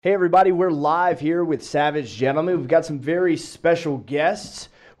Hey everybody, we're live here with Savage Gentlemen. We've got some very special guests.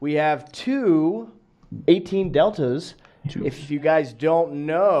 We have two 18 Deltas. If you guys don't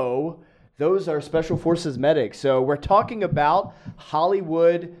know, those are Special Forces medics. So we're talking about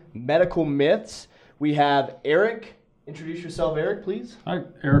Hollywood medical myths. We have Eric. Introduce yourself, Eric, please. Hi,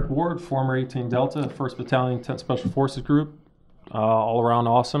 Eric Ward, former 18 Delta, 1st Battalion, 10th Special Forces Group. All around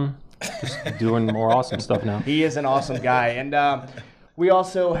awesome. Just doing more awesome stuff now. He is an awesome guy. And we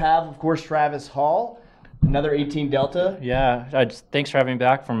also have, of course, Travis Hall, another 18 Delta. Yeah, thanks for having me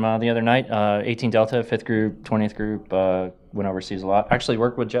back from the other night. 18 Delta, 5th Group, 20th Group, went overseas a lot. Actually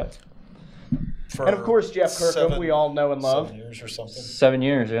worked with Jeff. And of course, Jeff Kirkham, we all know and love. 7 years or something. 7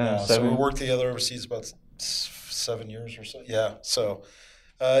 years, yeah. So we worked together overseas about 7 years or so. Yeah, so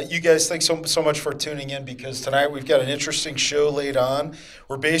you guys, thanks so much for tuning in, because tonight we've got an interesting show laid on.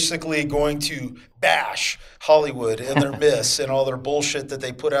 We're basically going to bash Hollywood and their myths and all their bullshit that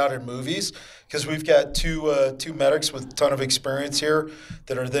they put out in movies, because we've got two medics with a ton of experience here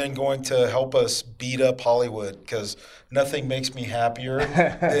that are then going to help us beat up Hollywood, because nothing makes me happier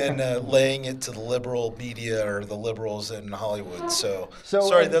than laying it to the liberal media or the liberals in Hollywood. So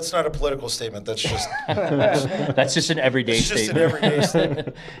sorry, that's not a political statement. That's just that's just an everyday statement. Just an everyday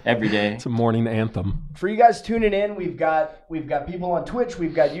statement. Every day. It's a morning anthem. For you guys tuning in, we've got people on Twitch,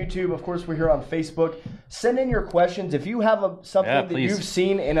 we've got YouTube, of course we're here on Facebook. Send in your questions. If you have something that you've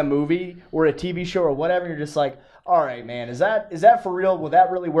seen in a movie or a TV show or whatever, you're just like, all right, man, is that for real? Will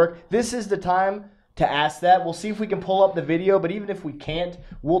that really work? This is the time to ask that. We'll see if we can pull up the video, but even if we can't,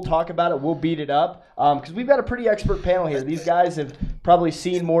 we'll talk about it. We'll beat it up, because we've got a pretty expert panel here. These guys have probably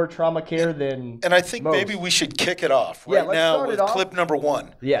seen more trauma care than And I think most. maybe we should kick it off Yeah, right let's now start with it off. clip number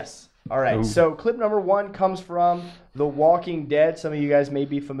 1. Yes. All right. Ooh. So clip number 1 comes from The Walking Dead. Some of you guys may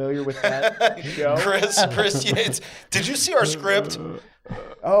be familiar with that show. Chris Yates. Did you see our script?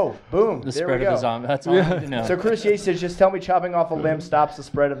 Oh, boom. The there we spread go. of the zombie. That's all I need to know. So Chris Yates says, just tell me chopping off a limb stops the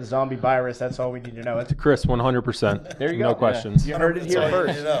spread of the zombie virus. That's all we need to know. That's, Chris, 100%. There you go. No questions. you heard it here That's all you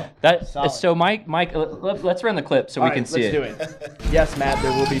first. need to know. So Mike, let's run the clip so we can see let's do it. Yes, Matt,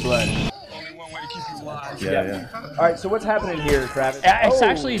 there will be blood. Yeah. All right, so what's happening here, Travis? It's Oh.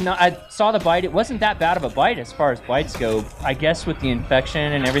 actually not. I saw the bite. It wasn't that bad of a bite as far as bites go. I guess with the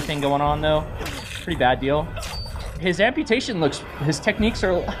infection and everything going on, though, pretty bad deal. His amputation his techniques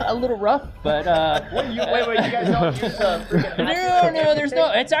are a little rough, but Wait, you guys don't use freaking no, there's no.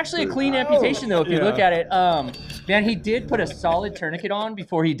 It's actually a clean amputation though. If you look at it, man, he did put a solid tourniquet on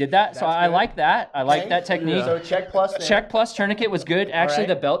before he did that, so I like that. I like that technique. So check plus. Check plus tourniquet was good. Actually, right.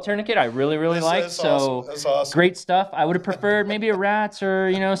 the belt tourniquet I really liked. That's So awesome. That's awesome. great stuff. I would have preferred maybe a rats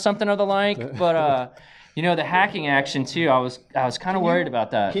or something of the like, but the hacking action too. I was kind of worried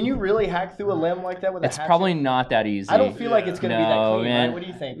about that. Can you really hack through a limb like that with a It's hatchet? probably not that easy. I don't feel like it's going to be that No, clean, man. right? What do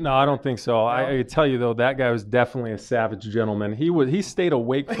you think? No, I don't think so. I can tell you, though, that guy was definitely a savage gentleman. He stayed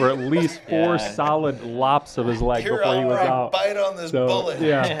awake for at least 4 solid lops of his leg Here, before he was I'll out. bite on this So, bullet.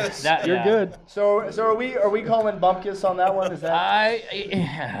 yeah. You're good. So are we calling Bumpkus on that one? Is that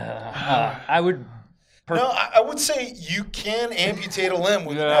I would. No, I would say you can amputate a limb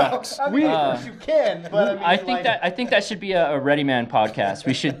with an axe. I mean, of course you can, but I mean, I think that should be a Ready Man podcast.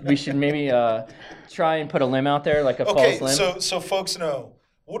 We should maybe try and put a limb out there, like a Okay, false limb. so folks know,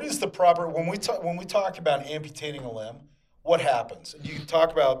 what is the proper when we talk about amputating a limb, what happens? You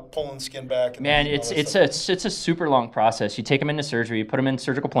talk about pulling skin back. And Man, all that it's stuff. a super long process. You take them into surgery, you put them in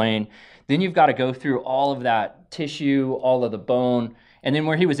surgical plane, then you've got to go through all of that tissue, all of the bone. And then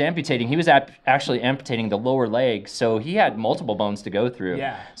where he was amputating, he was actually amputating the lower leg, so he had multiple bones to go through.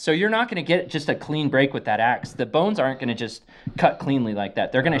 Yeah. So you're not going to get just a clean break with that axe. The bones aren't going to just cut cleanly like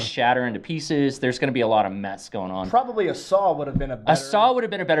that. They're going to shatter into pieces. There's going to be a lot of mess going on. probably a saw would have been a better. A saw would have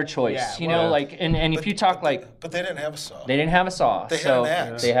been a better choice, Yeah, well, and if you talk like But they didn't have a saw. they didn't have a saw, They had so an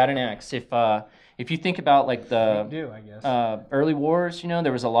axe. they had an axe. If you think about like the do, I guess. early wars,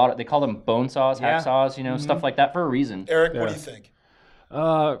 there was a lot of, they called them bone saws, hack saws, stuff like that for a reason. Eric, what do you think?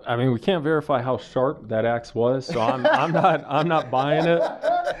 I mean, we can't verify how sharp that axe was, so I'm not buying it.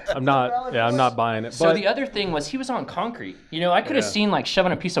 I'm not buying it. So But the other thing was he was on concrete. I could have seen like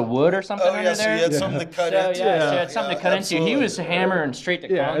shoving a piece of wood or something Oh under yeah, so there. you had something to cut So, into. yeah, so it's something to cut into. He absolutely. was hammering straight to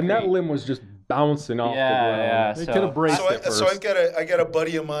concrete. and that limb was just bouncing off Yeah, the ground. yeah, They so- could have braced So, it first. so I got a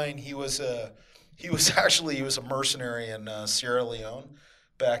buddy of mine. He was a mercenary in Sierra Leone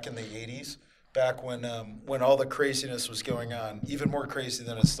back in the 80s, back when all the craziness was going on, even more crazy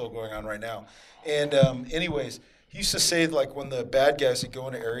than it's still going on right now. And anyways, he used to say like when the bad guys would go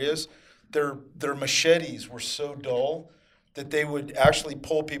into areas, their machetes were so dull that they would actually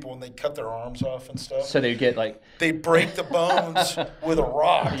pull people and they cut their arms off and stuff. So they'd get like they'd break the bones with a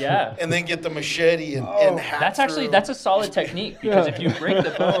rock, and then get the machete and hack that's a solid technique, because if you break the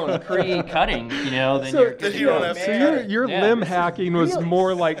bone pre-cutting, then you don't have your limb hacking was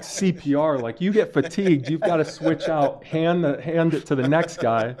more like CPR. Like you get fatigued, you've got to switch out, hand it to the next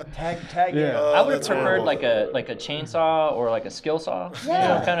guy. Tag. Yeah. I would have preferred like a chainsaw or like a skill saw,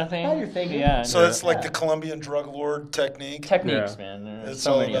 kind of thing. Now you're thinking. Yeah. So it's like the Colombian drug lord technique. Techniques, man. It's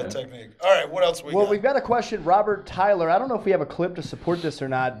all about technique. All right, what else we got? Well, we've got a question, Robert Tyler. I don't know if we have a clip to support this or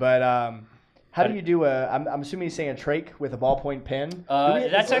not, but how do you do I'm assuming he's saying a trach with a ballpoint pen.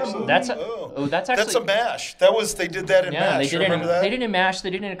 That's a MASH. They did that in MASH. They did it in MASH.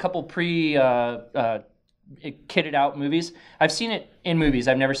 They did it in a couple kitted out movies. I've seen it in movies.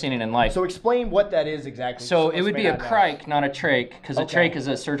 I've never seen it in life. So explain what that is exactly. So it would be a crike, not a trach, because a trach is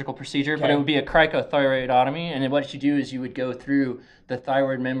a surgical procedure, but it would be a cricothyroidotomy. And then what you do is you would go through the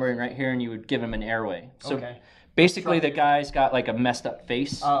thyroid membrane right here, and you would give him an airway. So basically, the guy's got like a messed up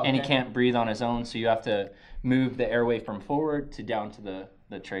face, and he can't breathe on his own. So you have to move the airway from forward to down to the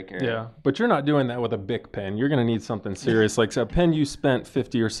trach area. Yeah, but you're not doing that with a Bic pen. You're going to need something serious, like a pen you spent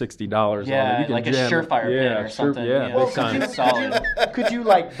 $50 or $60 on. Yeah, like a Surefire pen or something. Solid. Could you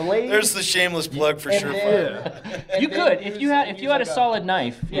like blade? There's the shameless plug for Surefire. You could if you had a solid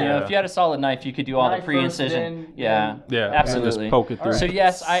knife. If you had a solid knife, you could do all the pre-incision. Yeah, absolutely. Just poke it through. So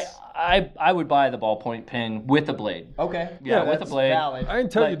yes, I would buy the ballpoint pen with a blade. Okay. Yeah, with a blade. Valid. I can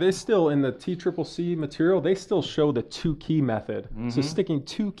tell you, they still, in the TCCC material, they still show the 2-key method. So sticking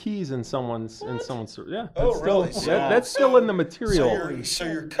 2 keys in someone's yeah. Really? That's still in the material. So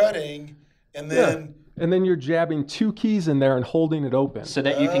you're cutting, and then. And then you're jabbing 2 keys in there and holding it open. So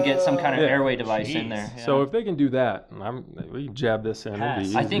that you can get some kind of airway device in there. Yeah. So if they can do that, we can jab this in. It'd be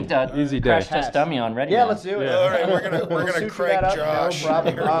easy. I think that easy crash day. test dummy on ready. Yeah, let's do it. All right, we're gonna crank Josh.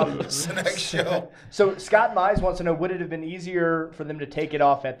 No problem. It's the next show. So Scott Mize wants to know, would it have been easier for them to take it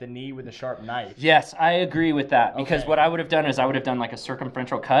off at the knee with a sharp knife? Yes, I agree with that, because what I would have done is I would have done like a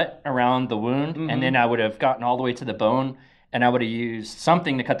circumferential cut around the wound, and then I would have gotten all the way to the bone, and I would have used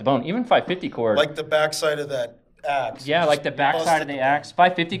something to cut the bone, even 550 cord. Like the backside of that axe. Yeah, like the backside of the axe.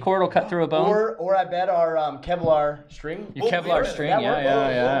 550 cord will cut through a bone. Or I bet our Kevlar string. Your Kevlar string,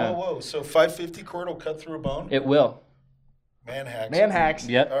 yeah. Whoa. So 550 cord will cut through a bone? It will. Man hacks.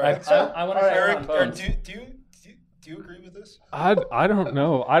 Yep. All right. I want to Eric, do you agree with this? I don't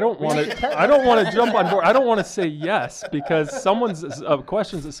know. I don't want to jump on board. I don't want to say yes, because someone's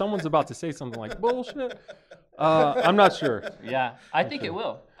questions that someone's about to say something like bullshit. I'm not sure. Yeah, I think it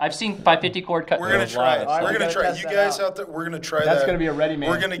will. I've seen 550 cord cut. We're gonna try it. We're gonna try. You guys out there, we're gonna try that. That's gonna be a ready man.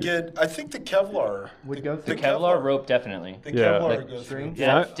 We're gonna get. I think the Kevlar would go through. The Kevlar rope definitely. The Kevlar goes through.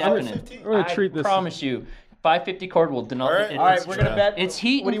 Yeah, definitely. I'm gonna treat this. I promise you, 550 cord will deny. All right, we're gonna bet. It's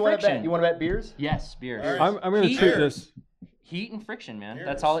heat what do you and friction. Want to bet? You want to bet beers? Yes, beers. Right. I'm gonna treat this. Heat and friction, man.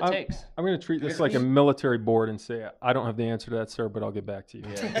 That's all it takes. I'm going to treat this like a military board and say, I don't have the answer to that, sir, but I'll get back to you.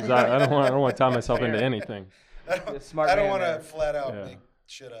 Because I don't want to tie myself into anything. I don't want to flat out make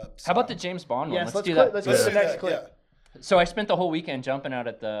shit up. So. How about the James Bond one? Yes, let's do that. Let's go to the next clip. So I spent the whole weekend jumping out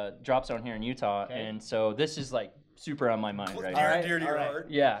at the drop zone here in Utah, and so this is like super on my mind right now. Dear to your heart.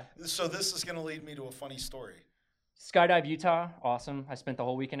 Yeah. So this is going to lead me to a funny story. Skydive Utah, awesome. I spent the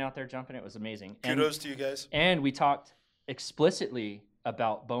whole weekend out there jumping. It was amazing. Kudos to you guys. And we talked explicitly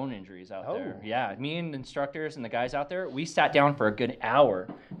about bone injuries out there. Yeah, me and instructors and the guys out there, we sat down for a good hour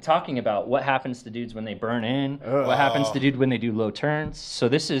talking about what happens to dudes when they burn in, what happens to dudes when they do low turns. So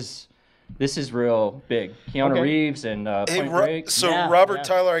this is real big. Keanu Reeves and Point Break. So Robert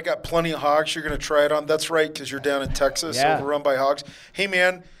Tyler, I got plenty of hogs. You're going to try it on. That's right, because you're down in Texas, overrun by hogs. Hey,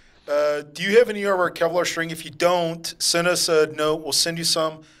 man, do you have any of our Kevlar string? If you don't, send us a note. We'll send you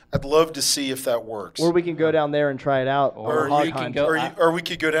some. I'd love to see if that works. Or we can go down there and try it out. Or we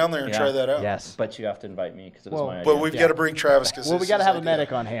could go down there and try that out. Yes. But you have to invite me because it was my idea. But we've got to bring Travis. Well, we got to have a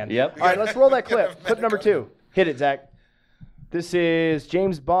medic on hand. Yep. All right, let's roll that clip. Clip number 2. Hit it, Zach. This is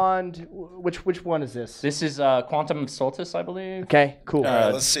James Bond. Which one is this? This is Quantum of Solace, I believe. Okay, cool. All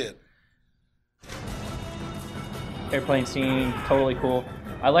right, let's see it. Airplane scene, totally cool.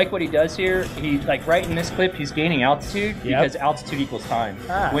 I like what he does here. He right in this clip, he's gaining altitude because altitude equals time.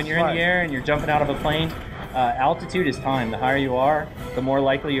 When you're in the air and you're jumping out of a plane, altitude is time. The higher you are, the more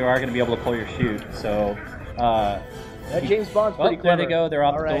likely you are going to be able to pull your chute. So that James Bond's pretty clever. There they go. They're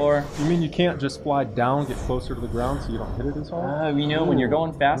off the door. You mean you can't just fly down, get closer to the ground so you don't hit it as hard? When you're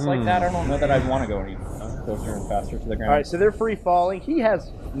going fast like that, I don't know that I'd want to go any. closer and faster to the ground. All right, so they're free falling. He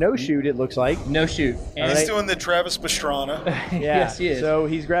has no chute, it looks like. No chute. And he's doing the Travis Pastrana. Yes, he is. So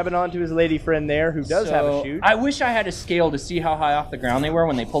he's grabbing onto his lady friend there who does have a chute. I wish I had a scale to see how high off the ground they were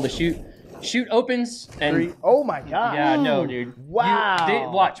when they pulled the chute. Chute opens and... Oh, my God. Yeah, no, dude.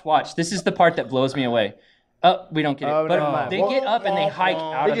 Wow. Watch. This is the part that blows me away. Oh, we don't get it. But they get up and they hike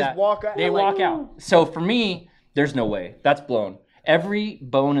out of that. They just walk out. They walk out. So for me, there's no way. That's blown. Every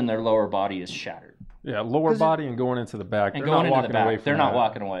bone in their lower body is shattered. Yeah, lower body and going into the back. And they're going not into the back. away from They're that. not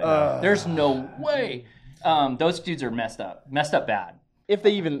walking away. There's no way. Those dudes are messed up bad. If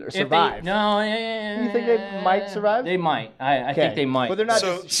they even survive. You think they might survive? They might. I think they might. But they're not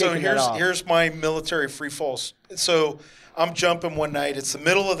So here's my military free falls. So I'm jumping one night. It's the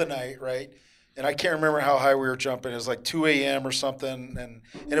middle of the night, right? And I can't remember how high we were jumping. It was like 2 a.m. or something. And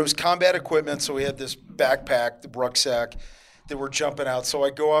it was combat equipment. So we had this backpack, the rucksack that we're jumping out. So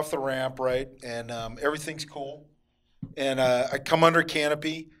I go off the ramp, right? And everything's cool. And I come under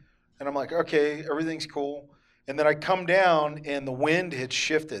canopy. And I'm like, okay, everything's cool. And then I come down and the wind had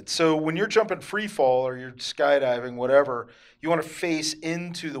shifted. So when you're jumping free fall or you're skydiving, whatever, you want to face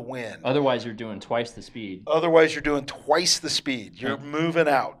into the wind. Otherwise, you're doing twice the speed. Otherwise, you're doing twice the speed. You're moving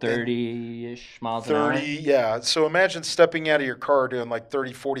out. 30-ish miles an hour. 30, yeah. So imagine stepping out of your car doing like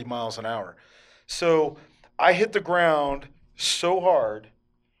 30, 40 miles an hour. So I hit the ground so hard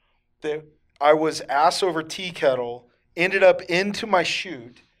that I was ass over tea kettle, ended up into my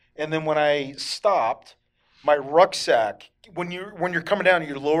chute, and then when I stopped, my rucksack, when you're coming down,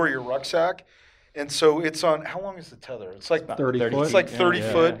 you lower your rucksack, and so it's on. How long is the tether? It's like 30 foot. It's like 30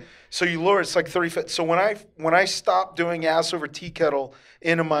 foot. So you lower. It's like 30 foot. So when I stopped doing ass over tea kettle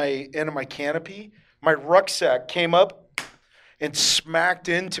into my canopy, my rucksack came up and smacked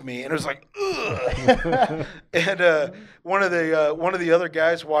into me, and it was like, ugh. And one of the other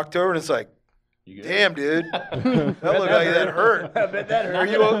guys walked over and it's like, damn, dude, that looked like that hurt. I bet that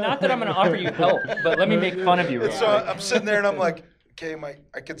hurt. Not that I'm going to offer you help, but let me make fun of you. So I'm sitting there and I'm like,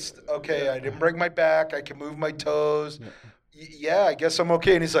 okay, I didn't break my back. I can move my toes. Yeah, I guess I'm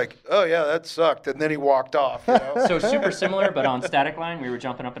okay. And he's like, oh yeah, that sucked. And then he walked off. You know? So super similar, but on static line, we were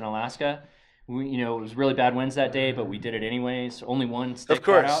jumping up in Alaska. It was really bad winds that day, but we did it anyways. Only one stick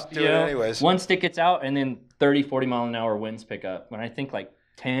got out. Do it anyways. One stick gets out, and then 30, 40 mile an hour winds pick up. When I think like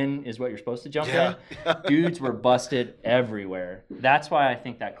 10 is what you're supposed to jump in. Dudes were busted everywhere. That's why I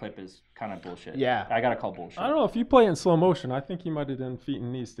think that clip is kind of bullshit. Yeah. I got to call bullshit. I don't know. If you play in slow motion, I think you might have done feet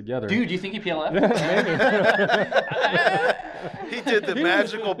and knees together. Dude, do you think he PLF? He did the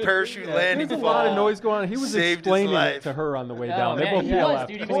magical parachute landing. There's a lot of noise going on. He was explaining it to her on the way down. They both PLF.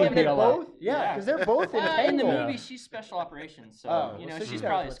 Dude, he was giving both? Yeah, because they're both in the movie. She's special operations, so she's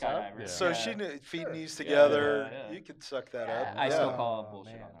probably a skydiver. So she feet and knees together. You could suck that up. I still call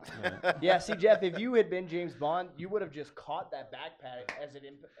bullshit on that. Yeah, see, Jeff, if you had been James Bond, you would have just caught that backpack as it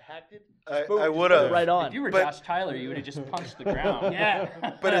impacted. I would have. Right on. If you were Josh Tyler, you would have just punched the ground. Yeah.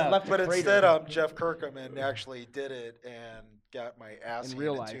 But instead, Jeff Kirkham and actually did it and got my ass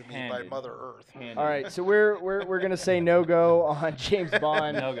handed to me by Mother Earth. All right, so we're gonna say no go on James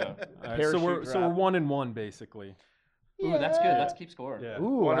Bond. No go. Right, so we're 1-1 basically. Ooh, that's good. Let's keep score. Yeah.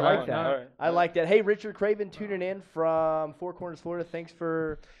 Ooh, I like that. Right. I like that. Hey, Richard Craven tuning in from Four Corners, Florida. Thanks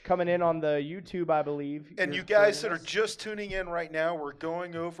for coming in on the YouTube, I believe. And you guys that are just tuning in right now, we're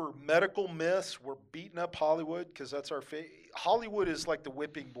going over medical myths. We're beating up Hollywood because that's our Hollywood is like the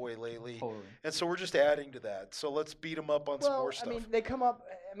whipping boy lately. Totally. And so we're just adding to that. So let's beat them up on some more stuff. I mean, they come up.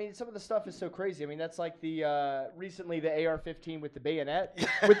 I mean, some of the stuff is so crazy. I mean, that's like the recently the AR-15 with the bayonet,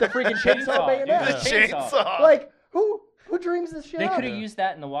 with the freaking chainsaw bayonet. The chainsaw. Like, who dreams this shit They up? could have used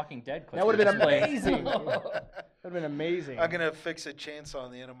that in the Walking Dead clip. That would have been amazing. That would have been amazing. I'm gonna fix a chainsaw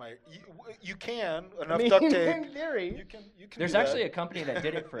on the end of my. You can enough duct tape. In theory, you can. There's actually a company that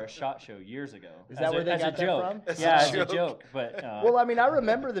did it for a SHOT Show years ago. Is that where they got that from? As a joke. But well, I mean, I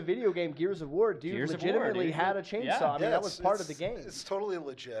remember the video game Gears of War. Dude legitimately had a chainsaw. Yeah. I mean, that was part of the game. It's totally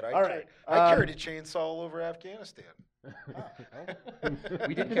legit. All right. I carried a chainsaw all over Afghanistan.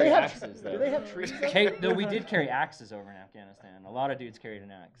 We did carry axes, though. Do they have trees? No, we did carry axes over in Afghanistan. A lot of dudes carried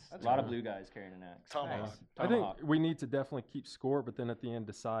an axe. A lot of blue guys carried an axe. Tomahawk. I think we need to definitely keep score, but then at the end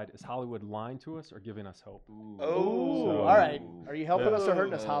decide, is Hollywood lying to us or giving us hope? All right. Are you helping us or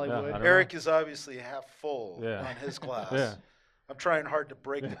hurting us, Hollywood? Eric is obviously half full on his glass. Yeah. I'm trying hard to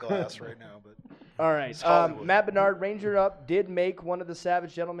break the glass right now, but all right. Matt Bernard, Ranger Up, did make one of the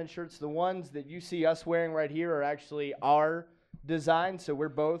Savage Gentleman shirts. The ones that you see us wearing right here are actually our design, so we're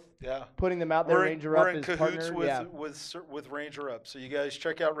both putting them out there. Ranger Up is partnered with Ranger Up. So you guys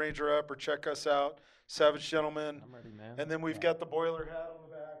check out Ranger Up or check us out, Savage Gentleman. I'm ready, man. And then we've got the boiler hat on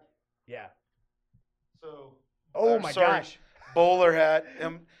the back. Yeah. So. Oh my gosh. Bowler hat.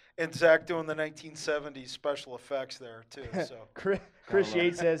 And Zach doing the 1970s special effects there too. So Chris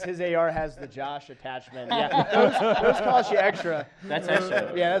Yates says his AR has the Josh attachment. Yeah, those cost you extra. That's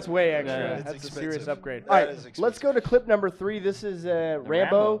extra. Yeah, that's way extra. Yeah. That's a serious upgrade. That All right, is expensive. let's go to clip number 3. This is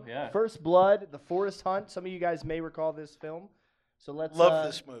Rambo, yeah. First Blood, The Forest Hunt. Some of you guys may recall this film. So let's love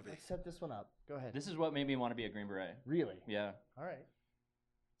this movie. Let's set this one up. Go ahead. This is what made me want to be a Green Beret. Really? Yeah. All right.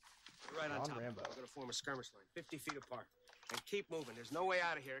 Right on top. Rambo. We're gonna form a skirmish line, 50 feet apart, and keep moving. There's no way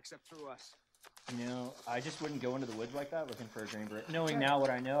out of here except through us. You know, I just wouldn't go into the woods like that looking for a Green Beret. Knowing now what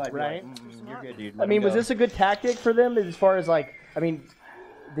I know, I'd Right. be like, you're good, dude. I mean, was this a good tactic for them as far as like? I mean,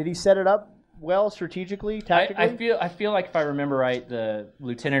 did he set it up well strategically, tactically? I feel like if I remember right, the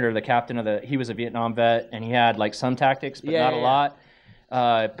lieutenant or the captain he was a Vietnam vet, and he had like some tactics, but not a lot.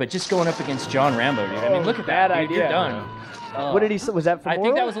 But just going up against John Rambo, dude. I mean, look at that, bad dude. You're idea. done. What did he say? Was that femoral? I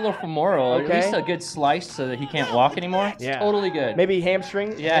think that was a little femoral. Okay. At least a good slice so that he can't walk anymore. Yeah. Totally good. Maybe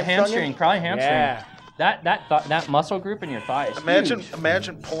hamstring? Yeah, hamstring. Probably hamstring. Yeah. That muscle group in your thigh is huge.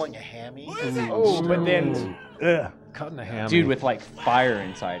 Imagine pulling a hammy. Oh, but then... Cutting a hammy. Dude, with like fire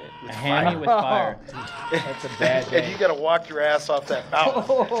inside it. A hammy with fire. That's a bad day. And you got to walk your ass off that mountain.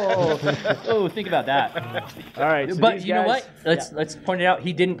 Oh, think about that. All right. So But these you know guys- what? Let's point it out.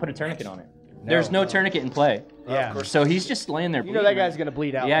 He didn't put a tourniquet on it. There's no tourniquet in play. Yeah. Of course. So he's just laying there You bleeding. know that guy's going to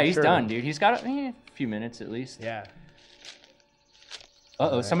bleed out. Yeah, for he's sure. done, dude. He's got a few minutes at least. Yeah.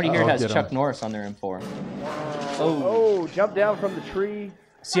 Uh-oh, somebody here has get Chuck him. Norris on their M4. Oh, jump down from the tree.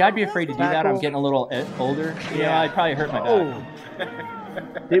 See, I'd be afraid to do that. I'm Tackle. getting a little older. You know, I'd probably hurt my back.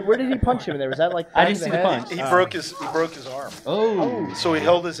 Oh. Where did he punch him in there? Was that like I back didn't of see the head? punch. He broke his arm. Oh. So he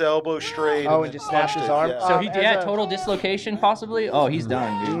held his elbow straight. Oh, and then just snapped punched his it, arm? yeah. So he as had a- total dislocation possibly? Oh, he's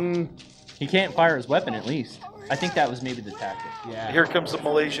done, dude. He can't fire his weapon at least. I think that was maybe the tactic. Yeah. Here comes the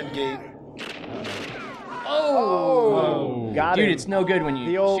Malaysian gate. Oh. Got Dude, him. it's no good when you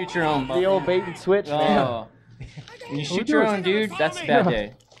The old- shoot your own. The old bait and switch, man. Oh. When you shoot your own dude, that's a bad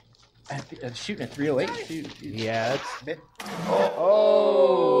day. Shooting a 308 too. dude. Yeah.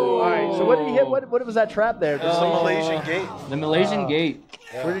 Oh. All right. So what did he hit? What was that trap there? It's the Malaysian gate. The Malaysian gate.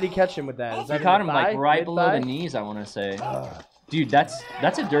 Where did he catch him with that? Is that He in caught the him like thigh? right below the Mid-thigh? knees, I want to say. Dude, that's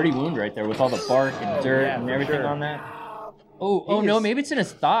a dirty wound right there with all the bark and dirt yeah, and for everything sure. on that. Oh no, is- maybe it's in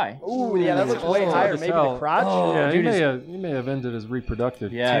his thigh. Ooh, yeah, that looks way Oh, higher. as Maybe hell. the crotch. Oh, Yeah, dude, he may have ended his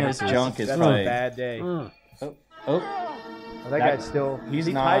reproductive. Yeah, his chances. junk is That's probably. a bad day. Mm. Oh, Oh, that That- guy's still. he's Is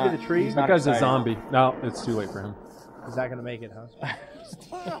he not- tied to the tree? he's That not guy's a excited. zombie. No, it's too late for him. He's not gonna make it,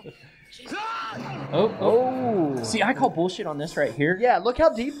 huh? oh. Oh. See, I call bullshit on this right here. Yeah, look how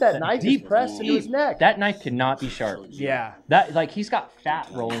deep that knife Deep is pressed into his neck. That knife could not be sharp. Yeah. That like he's got fat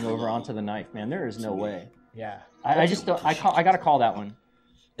rolling over onto the knife, man. There is no way. Yeah. I just don't. I gotta call that one.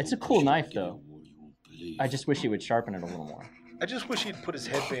 It's a cool knife though. I just wish he would sharpen it a little more. I just wish he'd put his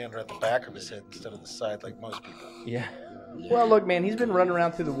headband at the back of his head instead of the side like most people. Yeah. Well, look, man, he's been running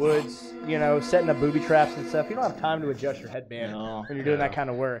around through the woods, you know, setting up booby traps and stuff. You don't have time to adjust your headband No. when you're doing that kind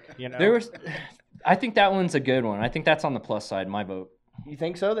of work, you know. There was. I think that one's a good one. I think that's on the plus side, my vote. You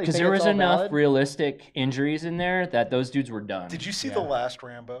think so? Because there was enough realistic injuries in there that those dudes were done. Did you see the last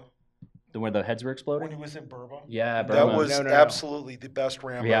Rambo Where the heads were when exploding? he was in Burma? Yeah, That Burma. was No. absolutely the best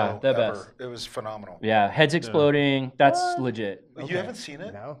Rambo Yeah, the ever. best. It was phenomenal. Yeah, heads exploding. That's legit. You haven't seen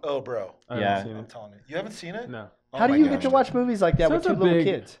it? No. Oh, bro. I Yeah. haven't seen I'm it. telling you. You haven't seen it? No. Oh How do my you gosh, get to dude. watch movies like that with Such two a little big-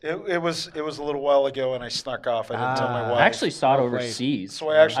 kids? It was a little while ago, and I snuck off. I didn't tell my wife. I actually saw it Well played. overseas. so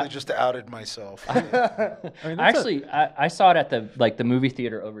I actually just outed myself. I mean, that's Actually, I saw it at the movie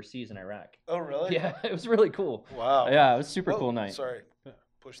theater overseas in Iraq. Oh, really? Yeah, it was really cool. Wow. Yeah, it was a super Oh, cool night. Sorry.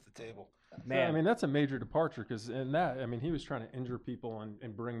 Push the table. Man, I mean, that's a major departure because in that, I mean, he was trying to injure people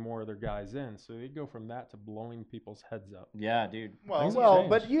and bring more of their guys in. So he'd go from that to blowing people's heads up. Yeah, dude. well, changed.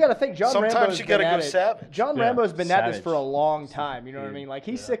 but you got to think, John Sometimes Rambo's you been gotta at go it. savage. John Yeah. Rambo's been at this Savage. for a long time. You know what I mean? Like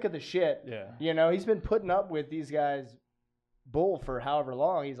he's sick of the shit. Yeah. You know, he's been putting up with these guys bull for however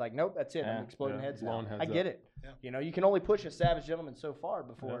long. He's like, nope, that's it. Yeah. I'm exploding Yeah, heads now. blowing heads I get up. it. Yeah. You know, you can only push a savage gentleman so far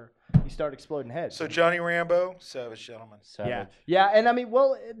before you start exploding heads. So Johnny Rambo, savage gentleman. yeah, Savage. yeah, and I mean,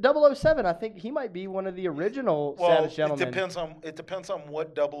 well, 007, I think he might be one of the original Well, savage gentlemen. it depends on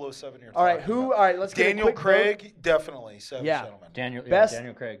what 007 you're All right, talking who? about. All right, let's get a Daniel quick vote. Craig, definitely savage Yeah. gentleman. Best-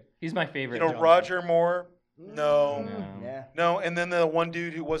 Daniel Craig. He's my favorite. You know, gentleman. Roger Moore, no. Yeah. No, and then the one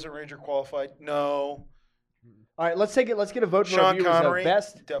dude who wasn't Ranger qualified, no. All right, let's take it. Let's get a vote from our Sean viewers. Connery,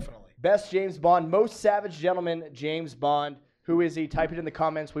 Best definitely. James Bond, most savage gentleman, James Bond. Who is he? Type it in the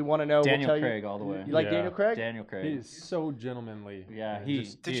comments. We want to know. Daniel we'll tell Craig all the way. You like Yeah. Daniel Craig? Daniel Craig. He's so gentlemanly. Yeah, And he-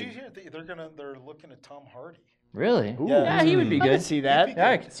 just- Did Dude. you hear they're looking at Tom Hardy? Really? Ooh. Yeah, he would be I good. can see that. Yeah,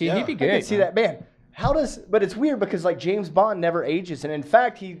 I could see. Yeah. He'd be I good. can see that. Man, But it's weird because like James Bond never ages, and in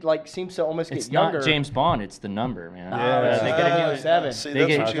fact he like seems to almost get younger. It's not James Bond; it's the number, man. They get a 7. They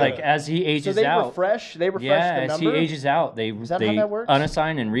get like as he ages so they out. refresh. They refresh the number. As he ages out, they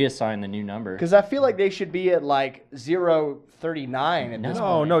unassign and reassign the new number. Because I feel like they should be at like 039 at this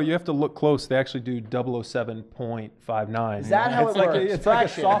point. No, you have to look close. They actually do 007.59. Is that how it works? It's like a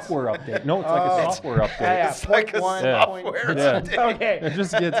software update. No, it's like a software update. It's like a software update. Okay. It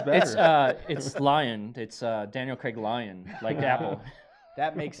just gets better. It's Lion. It's Daniel Craig Lion, like Apple.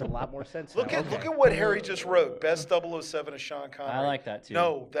 That makes a lot more sense. Look at what Harry just wrote. Best 007 is Sean Connery. I like that too.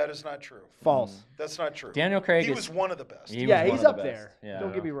 No, that is not true. False. That's not true. Daniel Craig. He was one of the best. He's up there. Yeah.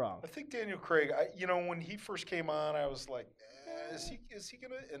 Don't get me wrong. I think Daniel Craig. When he first came on, I was like, is he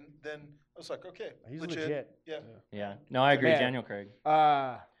gonna? And then I was like, okay, he's legit. Yeah. No, I agree. Man. Daniel Craig.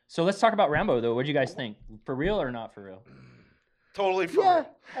 So let's talk about Rambo though. What do you guys think? For real or not for real? Totally for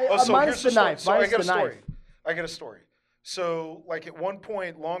real. So minus the knife. So I got a story. I got a story. So, like at one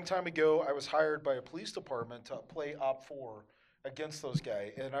point, long time ago, I was hired by a police department to play Op 4 against those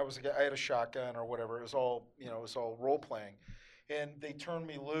guys, and I had a shotgun or whatever. It was all role playing, and they turned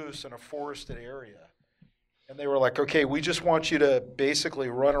me loose in a forested area, and they were like, "Okay, we just want you to basically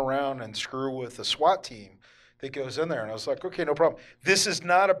run around and screw with the SWAT team that goes in there." And I was like, "Okay, no problem." This is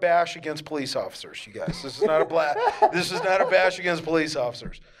not a bash against police officers, you guys. This is not a bash against police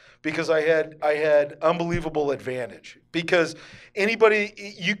officers. Because I had unbelievable advantage. Because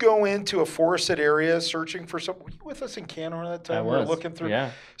you go into a forested area searching for something. Were you with us in Kandahar that time? We were looking through.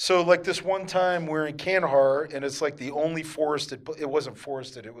 Yeah. So like this one time we're in Kandahar and it's like the only forested. It wasn't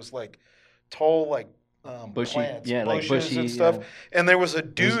forested. It was like tall bushy, plants, like bushy and stuff. Yeah. And there was a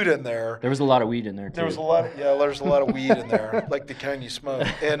dude in there. There was a lot of weed in there too. There's a lot of weed in there, like the kind you smoke.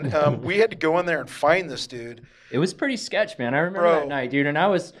 And we had to go in there and find this dude. It was pretty sketch, man. I remember that night, dude. And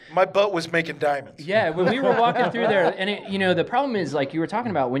my butt was making diamonds. Yeah, when we were walking through there, and the problem is like you were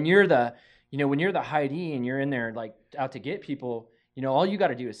talking about when you're the Heidi and you're in there like out to get people. All you got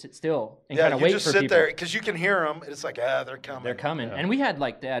to do is sit still and kind of wait for people. Yeah, you just sit there because you can hear them. It's like, they're coming. They're coming. Yeah. And we had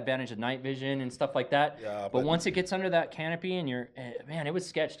like the advantage of night vision and stuff like that. Yeah, but once it gets under that canopy and man, it was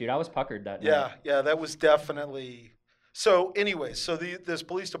sketch, dude. I was puckered that night. Yeah, that was definitely. So anyway, this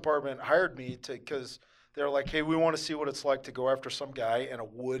police department hired me because they're like, hey, we want to see what it's like to go after some guy in a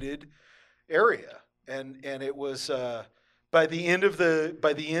wooded area. And it was by the end of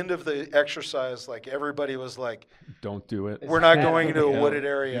the exercise, like everybody was like, "Don't do it. We're not going into a wooded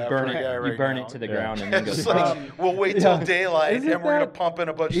area." You burn it to the ground and then go. It's like, we'll wait till daylight and we're gonna pump in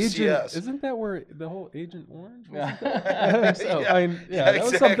a bunch of CS. Isn't that where the whole Agent Orange? Yeah. I think so. That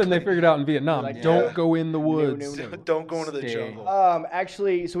was something they figured out in Vietnam. Like, don't go in the woods. No. Don't go into the jungle.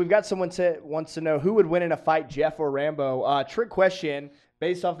 Actually, so we've got someone wants to know who would win in a fight, Jeff or Rambo. Trick question.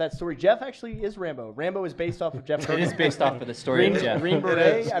 Based off that story, Jeff actually is Rambo. Rambo is based off of Jeff. It is based off of the story of Jeff. Green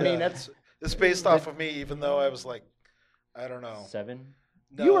Beret. I mean, it's based off of me. Even though I was like, I don't know, 7.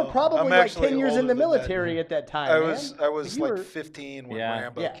 No, you were probably like 10 years in the military at that time. I was like 15 when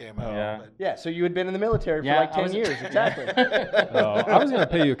Rambo came out. Yeah, so you had been in the military for like 10 years, exactly. I was going to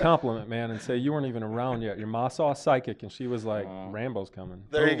pay you a compliment, man, and say you weren't even around yet. Your ma saw a psychic, and she was like, Rambo's coming.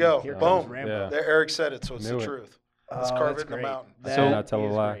 There you go. Boom. Rambo. There, Eric said it, so it's the truth. Let's carve it in the mountain. So not tell a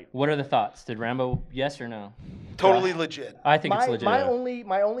lie. What are the thoughts? Did Rambo, yes or no? Totally legit. I think it's legit.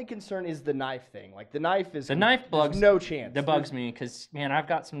 My only concern is the knife thing. Like the knife bugs. No chance. That bugs me because man, I've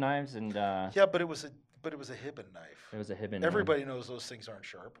got some knives and. Yeah, but it was a Hibbin knife. It was a Hibbin. Everybody knows those things aren't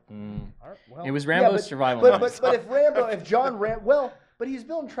sharp. Well, it was Rambo's survival knife. But but he's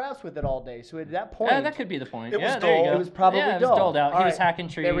building traps with it all day. So at that point, that could be the point. It was dull. There you go. It was probably dull. It was dulled out. He was hacking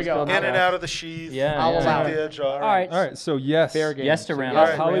trees. There we go. In and out of the sheath. Yeah. I'll allow the edge off. All right. So yes. Fair game. Yes to Rambo.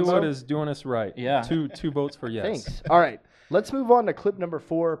 Yes, Hollywood is doing us right. Yeah. Two votes for yes. Thanks. All right. Let's move on to clip number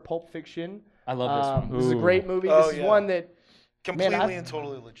 4, Pulp Fiction. I love this one. This is a great movie. This is one that completely and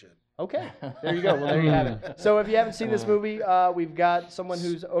totally legit. Okay, there you go. Well, there you have it. So if you haven't seen this movie, we've got someone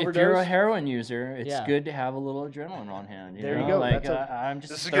who's overdosed. If you're a heroin user, it's good to have a a little adrenaline on hand. There you go. Like,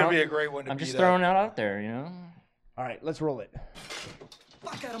 this is going to be a great one to I'm just throwing it out there, All right, let's roll it.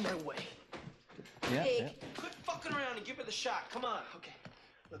 Fuck out of my way. Yeah. Quit fucking around and give it the shot. Come on. Okay.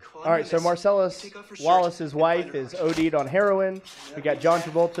 Look, all right, so Marcellus Wallace's wife is OD'd on heroin. We got John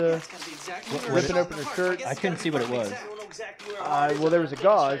Travolta ripping open her shirt. I couldn't see what it was. Well, there was a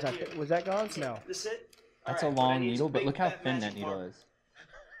gauze. Was that gauze? No. That's a long needle, but look how thin that needle is.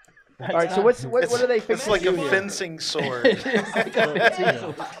 All right, so what are they fixing? It's like a fencing sword, and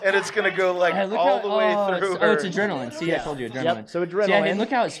it's gonna go like all the way through. It's adrenaline. See, I told you adrenaline. Yep. So adrenaline. See, and look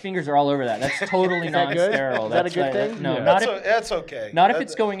how his fingers are all over that. That's totally non-sterile. Is that a good thing? No, that's okay. Not if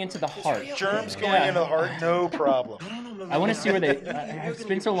it's going into the heart. Germs going into the heart, no problem. I want to see where they. It's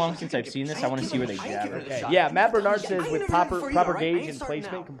been so long since I've seen this. I want to see where they jab it. Okay. Yeah, Matt Bernard says with proper gauge and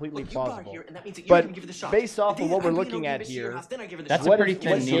placement, completely plausible. But based off of what we're looking at here, that's a pretty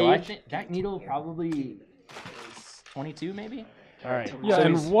thin needle. I think that needle probably is 22, maybe. All right. Yeah, so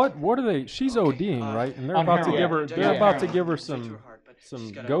and what are they? She's ODing, right? And they're about to give her. They're about to give her some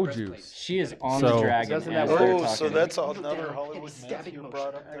go juice. She is on the dragon. Doesn't that work? So that's another Hollywood myth you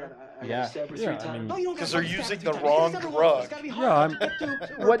brought up there. Yeah. I mean, because they're using the wrong drug. Yeah.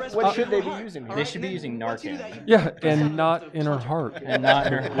 What should they be using here? They should be using Narcan. Yeah, and not in her heart. And not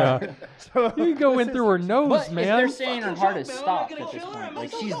in her heart. Yeah. You go in through her nose, but man. If they're saying her heart is stopped at this point,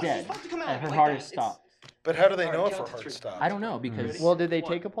 like she's dead, and her heart is stopped. But how do they know if her heart stopped? I don't know because. Well, did they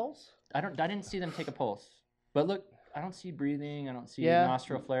take a pulse? I didn't see them take a pulse. But look, I don't see breathing. I don't see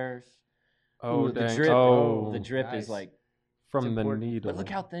nostril flares. Oh, the dang. drip. Oh, the drip is like from the needle. But look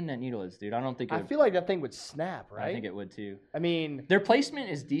how thin that needle is, dude. I don't think. I feel like that thing would snap, right? I think it would too. I mean, their placement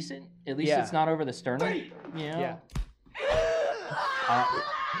is decent. At least it's not over the sternum. You know? Yeah.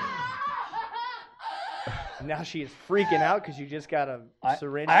 Now she is freaking out because you just got a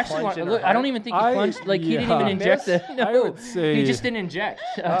syringe. I don't even think he plunged. Like he didn't even inject the. No, he just didn't inject.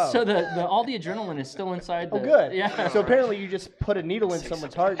 So all the adrenaline is still inside. Good. Yeah. So apparently you just put a needle in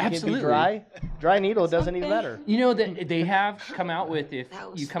someone's heart. You can't be dry. Dry needle doesn't even matter. You know that they have come out with if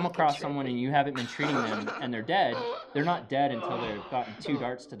you come across someone and you haven't been treating them and they're dead, they're not dead until they've gotten 2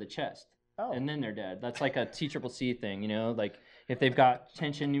 darts to the chest. Oh. And then they're dead. That's like a TCCC thing, you know, like if they've got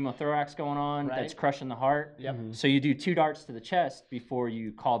tension pneumothorax going on, that's crushing the heart. Yep. So you do 2 darts to the chest before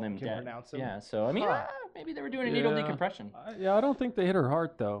you call them dead. Pronounce them. Yeah. So I mean, maybe they were doing a needle decompression. I don't think they hit her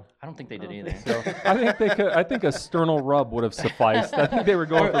heart though. I don't think they did either. So I think they could. I think a sternal rub would have sufficed. I think they were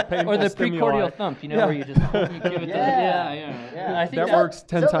going for painful or the stimuli. precordial thump, you know, where you just you give it yeah. I think that works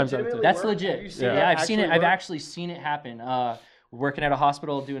 10 times out of 10. That's legit. Yeah, I've seen it. I've actually seen it happen. Working at a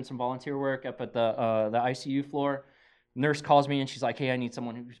hospital, doing some volunteer work up at the ICU floor. Nurse calls me and she's like, "Hey, I need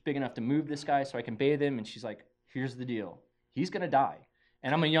someone who's big enough to move this guy so I can bathe him." And she's like, "Here's the deal. He's gonna die."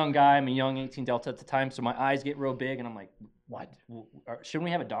 And I'm a young guy. I'm a young 18 Delta at the time, so my eyes get real big, and I'm like, "What? Shouldn't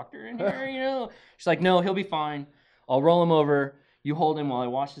we have a doctor in here?" You know? She's like, "No, he'll be fine. I'll roll him over. You hold him while I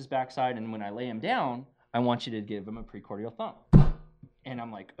wash his backside, and when I lay him down, I want you to give him a precordial thump." And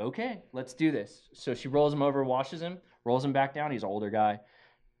I'm like, "Okay, let's do this." So she rolls him over, washes him, rolls him back down. He's an older guy.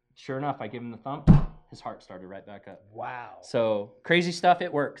 Sure enough, I give him the thump. His heart started right back up. Wow. So crazy stuff.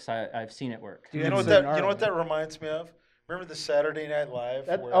 It works. I've seen it work. You know what that reminds me of? Remember the Saturday Night Live?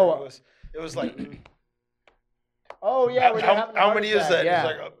 It was like. Oh yeah. How many is that? Yeah.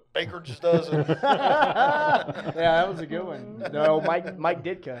 It's like Baker just does it. Yeah, that was a good one. No, Mike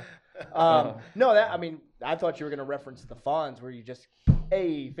Ditka. I thought you were going to reference the Fonz where you just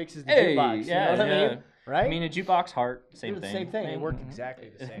fixes the jukebox. Yeah, you know what I mean? Right? I mean, a jukebox heart, same thing. Same thing. They work exactly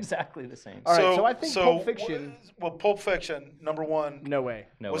the same. Exactly the same. All right, so I think Pulp Fiction. Well, Pulp Fiction, number one. No way.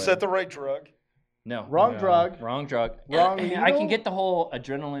 Was that the right drug? No. Wrong drug. Wrong drug. Wrong needle? I can get the whole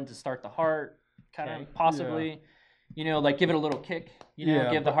adrenaline to start the heart, kind of possibly. Yeah. You know, like give it a little kick.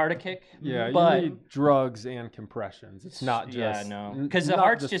 Give the heart a kick. Yeah, but you need drugs and compressions. It's not just. Yeah, no. Because the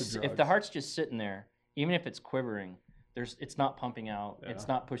heart's if the heart's just sitting there, even if it's quivering, it's not pumping out. Yeah. It's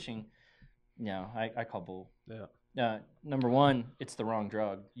not pushing. No, I call bull. Yeah. Number one, it's the wrong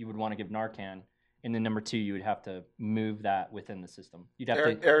drug. You would want to give Narcan. And then number two, you would have to move that within the system. You'd have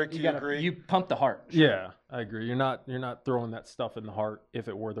Eric, you agree? You pump the heart. Yeah, I agree. You're not throwing that stuff in the heart if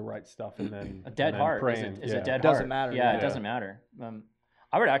it were the right stuff, and then a dead heart is a dead heart. Doesn't matter. Yeah, it doesn't matter.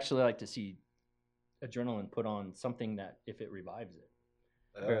 I would actually like to see adrenaline put on something that if it revives it.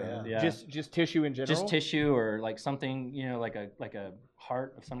 Just tissue in general. Just tissue or like something, like a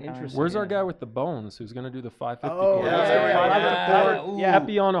heart of some kind. Where's our guy with the bones who's going to do the 550? Oh,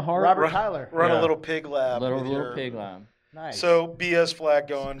 happy on a heart. Robert Tyler. Run a little pig lab. Little pig lab. Nice. So BS flag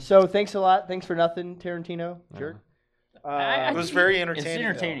going. So thanks a lot. Thanks for nothing, Tarantino. Jerk. It was very entertaining. It's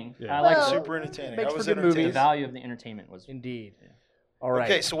entertaining. Yeah. I like super entertaining. Makes I was for good entertained. movies. The value of the entertainment was indeed. Yeah. All right.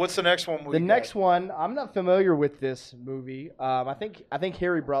 Okay, so what's the next one? Next one, I'm not familiar with this movie. I think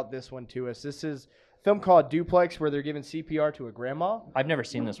Harry brought this one to us. This is film called Duplex where they're giving CPR to a grandma. I've never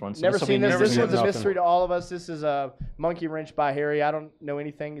seen this one. So Never seen this. This one's a nothing. mystery to all of us. This is a Monkey Wrench by Harry. I don't know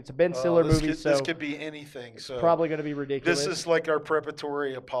anything. It's a Ben Stiller movie, This could be anything. So probably going to be ridiculous. This is like our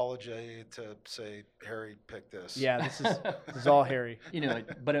preparatory apology to say Harry picked this. Yeah, this is all Harry.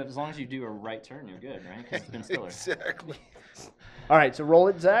 But as long as you do a right turn, you're good, right? Because it's Ben Stiller. Exactly. All right, so roll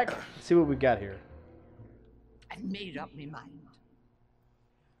it, Zach. Let's see what we've got here. I've made up my mind.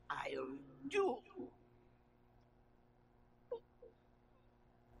 I'll do.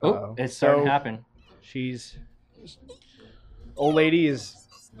 Oh, it's starting to happen. She's old lady is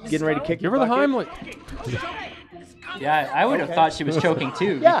getting ready to kick. Give her the bucket. Heimlich. Yeah, I would have thought she was choking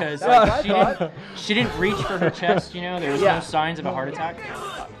too Yeah, because that's what I thought. she didn't reach for her chest. There was no signs of a heart attack.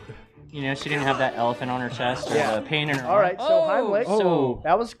 She didn't have that elephant on her chest or the pain in her All right, so Heimlich. So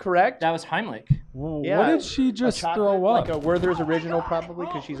That was correct. that was Heimlich. Yeah, What did she just chocolate, throw up? Like a Werther's original, probably,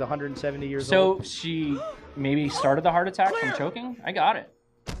 because she's 170 years old. So she maybe started the heart attack from choking. I got it.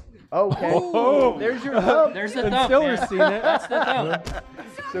 Okay. Oh. There's your thumb. There's the And thumb. Stiller's man. seen it. That's the thumb.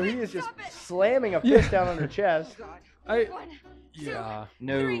 So he is just slamming a fist down on her chest. Yeah.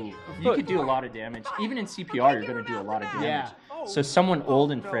 No, you could do a lot of damage. Even in CPR, you're going to do a lot of damage. Yeah. So someone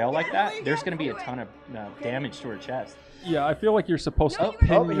old and frail like that, there's going to be a ton of damage to her chest. Yeah, I feel like you're supposed to Oh,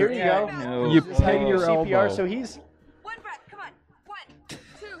 pin here your, you go. No. You This is how pin you your do CPR. elbow. So he's One breath. Come on. 1,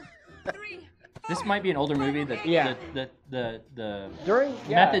 2, 3. This might be an older movie. The during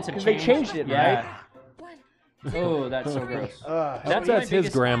methods have because they changed it, right? Oh, that's so gross. That's my his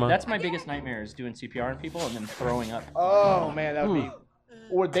biggest- grandma. That's my biggest nightmare is doing CPR on people and then throwing up. Oh man, that would be.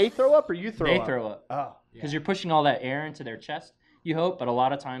 Or they throw up, or you throw They up. throw up Oh, because you're pushing all that air into their chest. You hope, but a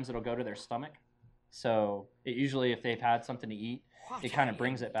lot of times it'll go to their stomach. So it usually, if they've had something to eat, it kind of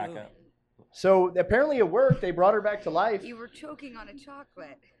brings it back up. So apparently it worked. They brought her back to life. You were choking on a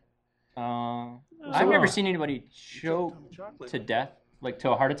chocolate. I've never seen anybody choke to death, like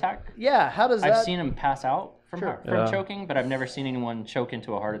to a heart attack. Yeah. How does that? I've seen them pass out from Sure. choking, but I've never seen anyone choke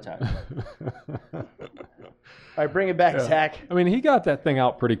into a heart attack. All right, bring it back, Zach. I mean, he got that thing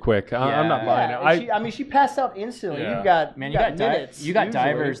out pretty quick. I'm not buying it. Yeah, and she passed out instantly. Yeah. You've got Man, you got di- minutes. you got usually.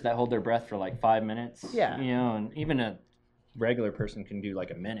 divers that hold their breath for like 5 minutes. Yeah. And even a regular person can do like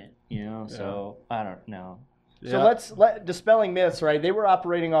a minute. So I don't know. So Yeah. dispelling myths, right? They were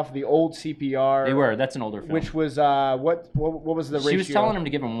operating off of the old CPR. They were. That's an older film. Which was what was the ratio? She was telling him to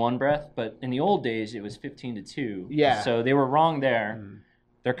give him one breath, but in the old days it was 15-2. Yeah. So they were wrong there.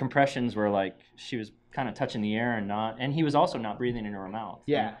 Their compressions were like she was kind of touching the air and he was also not breathing into her mouth.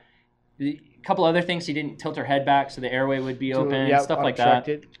 Yeah. A couple other things, he didn't tilt her head back so the airway would be open, yeah, stuff like that.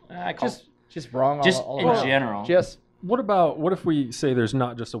 unobstructed. I call Just wrong. just all in around. general. Just What if we say there's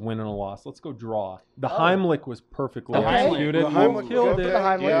not just a win and a loss? Let's go draw. The Heimlich was perfectly The Heimlich. executed. The Heimlich, Killed okay. it. The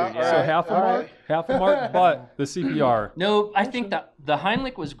Heimlich. Yeah, So all right. half a All mark, right. half a mark, but the CPR. No, I think that the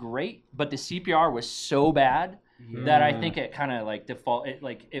Heimlich was great, but the CPR was so bad that I think it kind of like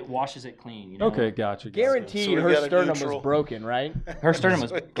it washes it clean. Okay, gotcha. guaranteed So we her got a sternum neutral. was broken, right? Her sternum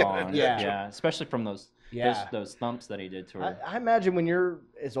was So it gone. got Yeah. Especially from those thumps that he did to her. I imagine when you're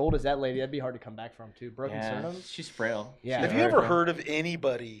as old as that lady, that'd be hard to come back from too. Broken sternum. She's frail. Yeah. Have you ever heard of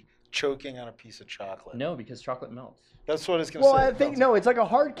anybody choking on a piece of chocolate? No, because chocolate melts. That's what I was going to Well, say. I think no, it's like a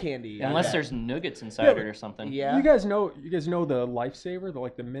hard candy. Unless there's nuggets inside it or something. Yeah. You guys know the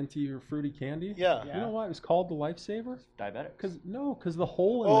Lifesaver, the minty or fruity candy? Yeah. You know why it was called the Lifesaver? Diabetic. Because the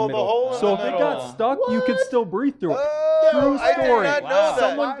hole in Oh, the the middle. hole in so the if it middle. got stuck, you could still breathe through it. Oh, True I did story. not know Wow. that.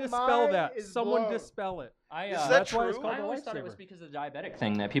 Someone My dispel mind that. is Someone blown. dispel it. Is that That's why true? it's called I the always thought it Lifesaver. was because of the diabetic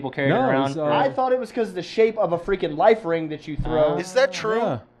thing that people carried No, around. it's, for, I thought it was because of the shape of a freaking life ring that you throw. Is that true?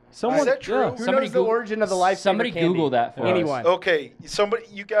 Yeah. Someone, Is that true? yeah. Who Somebody knows the Google- origin of the life? somebody candy? Google that for us. Anyone? Okay, somebody,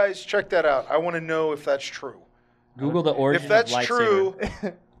 you guys check that out. I want to know if that's true. Google the origin If that's of Lifesaver. true,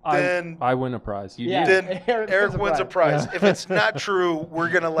 then I win a prize. You Yeah. do. then Eric Eric wins a wins a prize. If it's not true, we're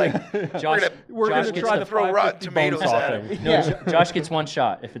gonna Josh, We're Josh gonna gets try the- to throw rotten 550 bone tomatoes at saw him. thing. No, Josh gets one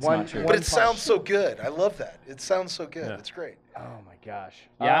shot if it's One- not true. But it punch. sounds so good. I love that. It sounds so good. Yeah. It's great. Oh my gosh.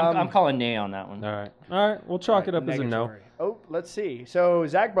 Yeah, I'm calling nay on that one. All right. We'll chalk it up as a no. Negatory. Oh, let's see. So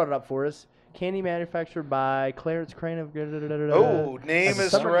Zach brought it up for us. Candy manufactured by Clarence Crane of. Oh, name As a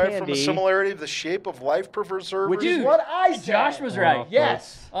is summer derived from a candy. similarity of the shape of life preservers. Which is Dude, what I said. Josh was right.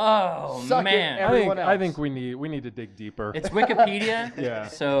 Yes. Oh Suck it, man, everyone I else. think we need to dig deeper. it's Wikipedia. Yeah.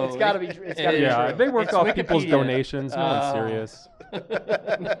 So It's gotta be. It's gotta be yeah, true. they work It's off people's Wikipedia. donations. No one's Oh. serious.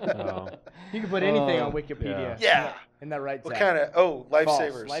 Oh. You can put anything on Wikipedia. Yeah. Isn't that right, What Zach? kind of? Oh, False.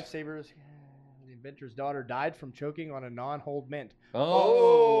 lifesavers. Lifesavers. The inventor's daughter died from choking on a non-hold mint.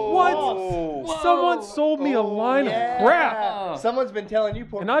 Oh. What? Oh. Someone sold me a line of crap, Oh. Someone's been telling you.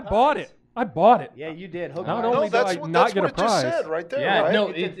 and I bought it. I bought it. Yeah, you did. Hook Not line. only that's did I what, not that's get what a it just prize. said right there, Yeah, right? no,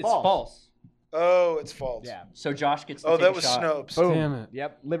 It's it's false. false. Oh, it's false. Yeah. So Josh gets to Oh, take that a was shot. Snopes. Boom. Damn it.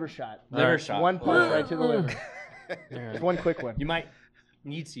 Yep. Liver shot. Liver Alright. shot. One punch right to the liver. Yeah. Just one quick one. You might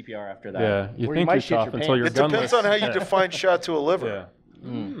need CPR after that. Yeah, you Or you think might you're shit your tough until you're It depends gunless. on how you define shot to a liver. Yeah.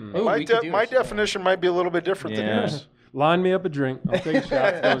 Ooh, My, we could do my it. definition might be a little bit different than Yeah. yours. Line me up a drink. I'll take a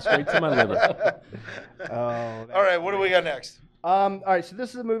shot. Go straight to my liver. Oh. All right, what do we got next? All right, so this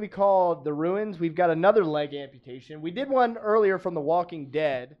is a movie called The Ruins. We've got another leg amputation. We did one earlier from The Walking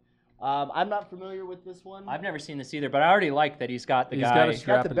Dead. I'm not familiar with this one. I've never seen this either, but I already like that he's got the He's guy. got a He's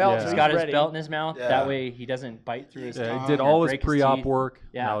strap. got the belt, Yeah. so He's he's got his ready. belt in his mouth. Yeah. That way he doesn't bite through his Yeah, tongue he did or all his break pre-op teeth. work.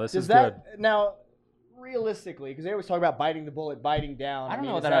 Yeah. No, this Does is that good. now, realistically, because they always talk about biting the bullet, biting down. I don't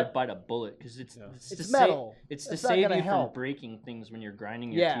mean, know is that I'd bite a bullet because it's It's to metal. It's to That's not save gonna you help. from breaking things when you're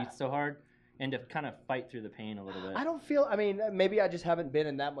grinding your Yeah. teeth so hard, and to kind of fight through the pain a little bit. I don't feel. I mean, maybe I just haven't been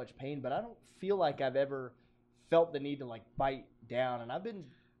in that much pain, but I don't feel like I've ever felt the need to like bite down. And I've been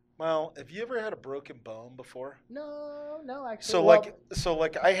Well, have you ever had a broken bone before? no, actually. So well,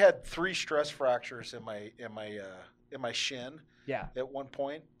 like I had 3 stress fractures in my shin yeah. at one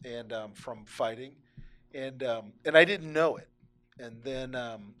point, and from fighting, and I didn't know it, and then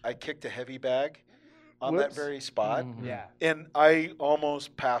I kicked a heavy bag on Whoops. that very spot, Mhm. Yeah. and I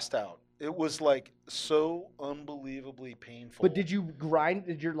almost passed out. It was like so unbelievably painful. But did you grind?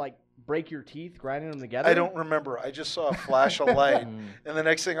 Did you like break your teeth grinding them together? I don't remember. I just saw a flash of light, Mm. and the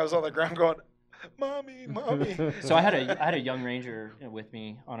next thing I was on the ground going, "Mommy, mommy." So I had a young ranger with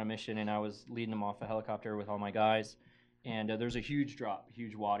me on a mission, and I was leading them off a helicopter with all my guys. And there's a huge drop, a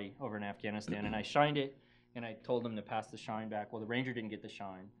huge wadi over in Afghanistan, and I shined it, and I told him to pass the shine back. Well, the ranger didn't get the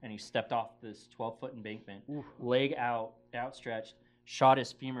shine, and he stepped off this 12-foot embankment, leg out, outstretched, shot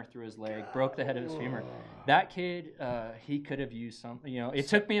his femur through his leg, broke the head of his femur. That kid, he could have used something. You know, it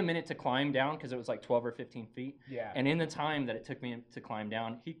took me a minute to climb down because it was like 12 or 15 feet. Yeah. And in the time that it took me to climb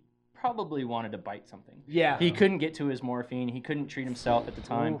down, he probably wanted to bite something. Yeah. He couldn't get to his morphine. He couldn't treat himself at the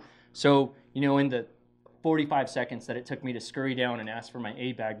time. Oof. So, you know, in the 45 seconds that it took me to scurry down and ask for my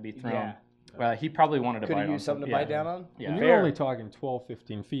aid bag to be thrown, he probably wanted to Could bite have on used something to yeah. bite down on. Yeah. And Fair. you're only talking 12,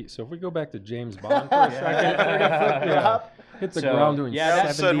 15 feet. So if we go back to James Bond for a second, 30-foot drop. hit the So, ground doing yeah, All of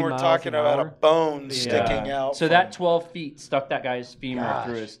a 70 sudden, we're miles talking an about a hour. bone sticking out. So from- that 12 feet stuck that guy's femur Gosh.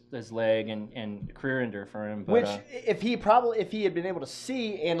 through his leg and career ender for him. But, Which, if he had been able to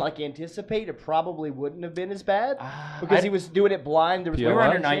see and like anticipate, it probably wouldn't have been as bad because he was doing it blind. There was we no were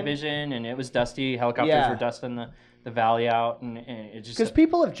under vision. night vision, and it was dusty. Helicopters Yeah. were dusting the valley out, and it just Because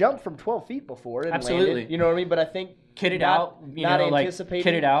people have jumped from 12 feet before and Absolutely. landed, you know what I mean? But I think kitted not, out, you not know, like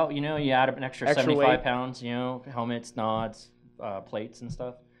anticipating. kitted out, you know, you add up an extra Extra 75 weight. pounds, you know, helmets, nods, plates and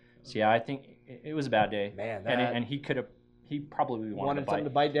stuff. So yeah, I think it was a bad day. Man, and that- and he probably wanted something to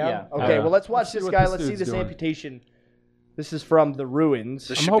bite down. Yeah. Okay, well let's watch Let's see this what guy. this Let's see dude's this doing. amputation. This is from The Ruins.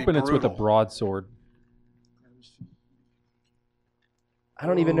 This I'm should be hoping it's with a brutal. broadsword. I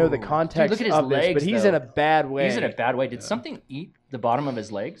don't even know the context look at his of this, but legs, he's though. in a bad way. He's in a bad way. Did something eat the bottom of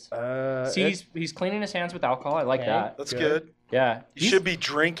his legs? See, he's cleaning his hands with alcohol. I like Okay. that. That's good. Yeah. You should be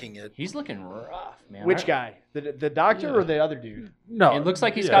drinking it. He's looking rough, man. Which guy? The doctor or the other dude? No, It looks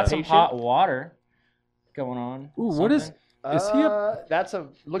like he's yeah. got some Patient? hot water going on. Ooh, what is? Is he a? That's a.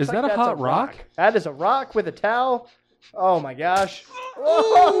 Looks Is like that a that's hot rock? That is a rock with a towel. Oh my gosh!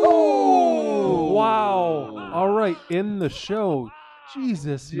 Oh, wow! All right, in the show,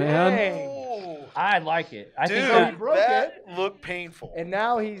 Jesus, man. Dang. I like it. I Dude, think he that, broke that looked painful. And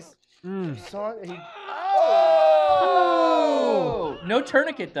now he's. Mm. Oh! No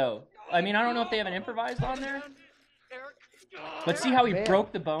tourniquet though. I mean, I don't know if they have an improvised on there. But see how he Man.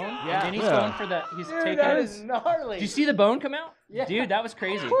 broke the bone? Yeah. And then he's Yeah. going for the. He's Dude, taking that it. is gnarly. Did you see the bone come out? Yeah. Dude, that was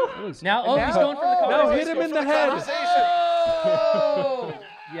crazy. was- Now, And he's now- going for the No, conversation. hit him in the head. Oh!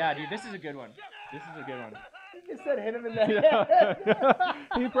 Yeah, dude, this is a good one. This is a good one. You said hit him in the head.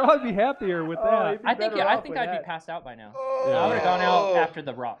 He'd probably be happier with Oh, that. he'd be I think better I off think with I'd that. be passed out by now. Oh. I would have gone out after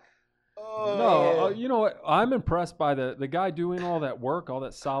the rock. No, you know what? I'm impressed by the guy doing all that work, all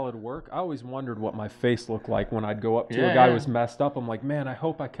that solid work. I always wondered what my face looked like when I'd go up to a guy who was messed up. I'm like, man, I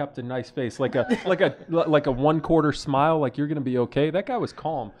hope I kept a nice face, like a 1/4 smile, like you're gonna be okay. That guy was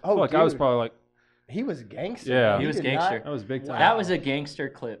calm. Oh, Like I was dude. probably like, He was gangster. Yeah. man. He was did gangster. not- that was big time. That was a gangster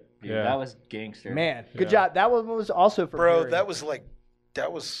clip, dude. Yeah. That was gangster. Man, good Yeah. job. That one was also for Bro, Perry. that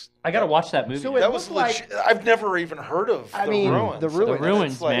was I gotta watch that movie. So it that looked was legit. I've never even heard of I the mean, ruins. the Ruins. The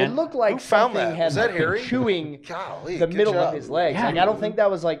Ruins, It's like, man. It looked like Who found something that? had Was that been Harry? chewing Golly, the good middle job. of his legs. Yeah, Like I don't think that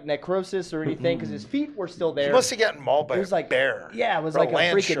was like necrosis or anything because his feet were still there. He must have gotten mauled by It was a like bear. Yeah, it was or like a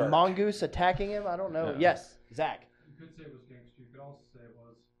land freaking shark. mongoose attacking him. I don't know. Yeah. Yes, Zach. You could say it was gangster. You could also say it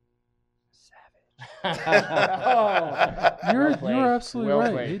was You're absolutely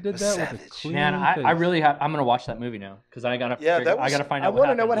right. played. He did that with a clean Man, face. I really have. I'm gonna watch that movie now because I gotta. Yeah, that I was- gotta find I out. want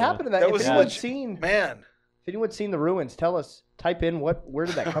to know what happened to that. That If was anyone's legit- seen, Man, if anyone's seen the ruins, tell us. Type in where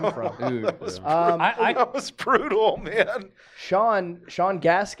did that come from? Dude, that was, I- that was brutal, man. Sean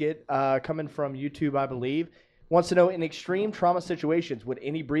Gasket, coming from YouTube, I believe, wants to know, in extreme trauma situations, would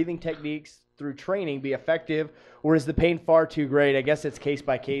any breathing techniques through training be effective, or is the pain far too great? I guess it's case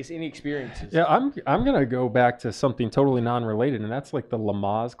by case. Any experiences? Yeah, I'm gonna go back to something totally non-related, and that's like the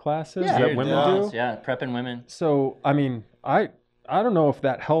Lamaze classes Yeah. that Dude, women yeah. do. Yeah, prepping women. So I mean, I don't know if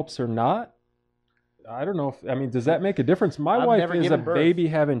that helps or not. I don't know if does that make a difference? My I've wife never is a given birth. baby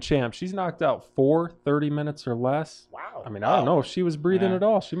having champ. She's knocked out 30 minutes or less. Wow. I mean, I don't know if she was breathing Yeah. at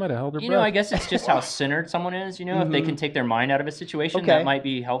all. She might have held her You breath. know, I guess it's just how centered someone is. You know, if they can take their mind out of a situation, Okay. that might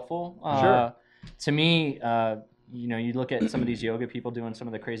be helpful. Sure. To me, you know, you look at some of these yoga people doing some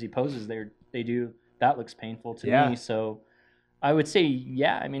of the crazy poses they do. That looks painful to Yeah. me. So, I would say,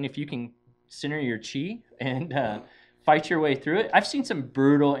 yeah. I mean, if you can center your chi and fight your way through it. I've seen some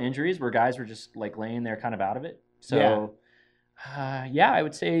brutal injuries where guys were just like laying there, kind of out of it. So, yeah, I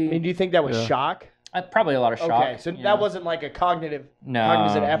would say I mean, do you think that was shock? probably a lot of shock. Okay, so you know. that wasn't like a cognizant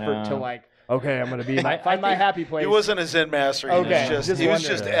effort to like, okay, I'm going to be find my happy place. He wasn't a Zen master. He Okay, was just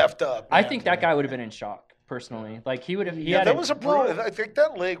just wondering. effed up. I man. think that guy would have been in shock personally. Like he would have. Yeah, that was a brutal. I think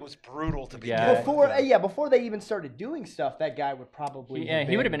that leg was brutal to begin. Yeah. with. before they even started doing stuff, that guy would probably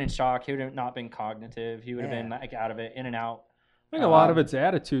he would have been in shock. He would have not been cognitive. He would have been like out of it, in and out. I think a lot of it's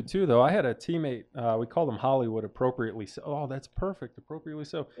attitude too, though. I had a teammate. We called him Hollywood, appropriately so. Oh, that's perfect, appropriately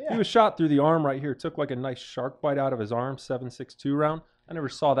so. Yeah. He was shot through the arm right here. Took like a nice shark bite out of his arm, 7.62 round. I never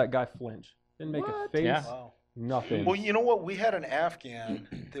saw that guy flinch. Didn't make a face. Yeah. Wow. Nothing. Well, you know what? We had an Afghan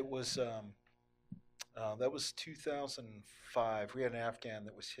that was 2005. We had an Afghan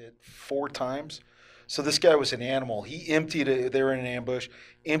that was hit 4 times. So this guy was an animal. He emptied it. They were in an ambush.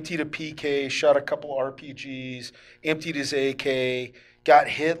 Emptied a PK, shot a couple RPGs, emptied his AK, got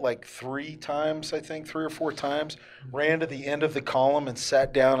hit like 3 times, I think, 3 or 4 times. Ran to the end of the column and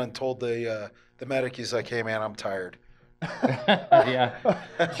sat down and told the medic, he's like, "Hey man, I'm tired." Yeah.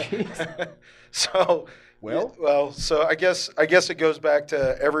 So so I guess it goes back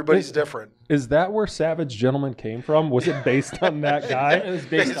to everybody's different. Is that where Savage Gentleman came from? Was it based on that guy? It was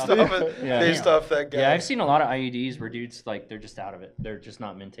based off. Based off that guy. Yeah, I've seen a lot of IEDs where dudes like they're just out of it. They're just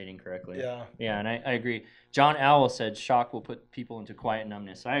not mentating correctly. Yeah. Yeah, and I agree. John Owl said shock will put people into quiet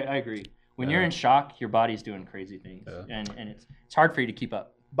numbness. I agree. When you're in shock, your body's doing crazy things, and it's hard for you to keep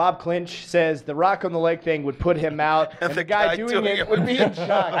up. Bob Clinch says the rock on the leg thing would put him out, and the guy doing it would be in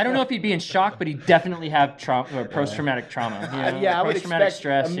shock. I don't know if he'd be in shock, but he'd definitely have trauma or post-traumatic trauma. You know, Yeah, I would post-traumatic expect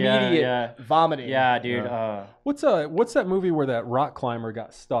stress. immediate vomiting. Yeah, dude. What's that movie where that rock climber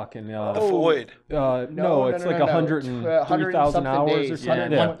got stuck in? The Void. No, it's like 103,000 hours or days.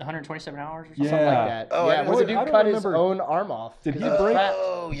 something. Yeah, 127 hours or something. Something like that. Oh, I yeah, didn't where the see dude I don't cut his remember. own arm off. Did he 'cause break?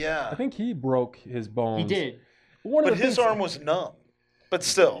 Oh yeah. I think he broke his bones. He did. One of But the his things- arm was numb. But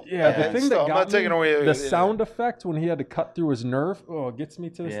still. Yeah, the thing still, that I'm got not taking me, away the sound effect when he had to cut through his nerve. Oh, it gets me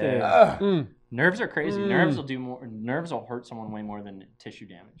to this day. Nerves are crazy. Nerves will do more. Nerves will hurt someone way more than tissue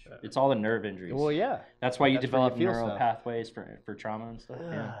damage. It's all the nerve injuries. Well, yeah. That's why you That's where you develop feel neural stuff. pathways for trauma and stuff.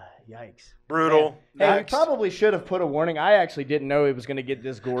 Yeah. Yikes. Brutal. Hey, we Next. probably should have put a warning. I actually didn't know it was going to get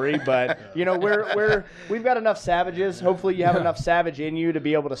this gory, but you know we've got enough savages. Hopefully, you have enough savage in you to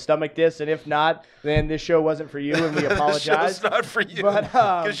be able to stomach this, and if not, then this show wasn't for you, and we This apologize. show's not for you But,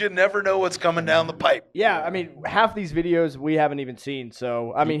 because you never know what's coming down the pipe. Yeah, I mean, half these videos we haven't even seen.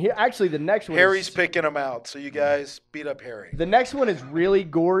 So, I mean, here actually the next one. Harry's is, picking them out, so you guys beat up Harry. the next one is really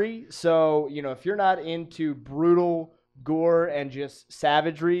gory. So, you know, if you're not into brutal gore and just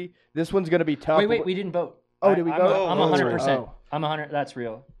savagery, this one's going to be tough. Wait, we didn't vote. Oh, did we vote? I'm Oh, 100%. oh. I'm 100. That's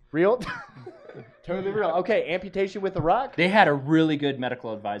real. Real? Totally real. Okay, amputation with the rock. They had a really good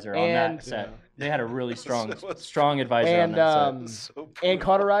medical advisor on And- that set. They had a really strong So- advisor And on that set. So and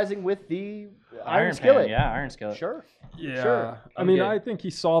cauterizing with the iron Pan, skillet. yeah, iron skillet. Sure. Yeah. Sure. I mean, good. I think he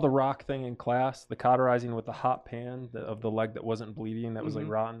saw the rock thing in class, the cauterizing with the hot pan of the leg that wasn't bleeding, that was like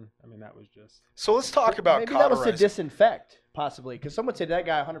rotten. I mean, that was just. So let's talk about Maybe that was to cauterizing. disinfect, possibly, because someone said that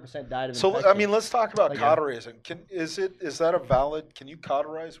guy 100% died of So infection. I mean, let's talk about Like, cauterizing. Is that a valid? Can you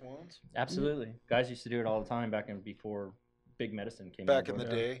cauterize wounds? Absolutely. Guys used to do it all the time before big medicine came Back on in the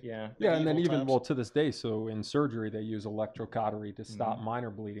board. day? Yeah. Yeah, and then Medieval even, times. to this day, so in surgery, they use electrocautery to stop minor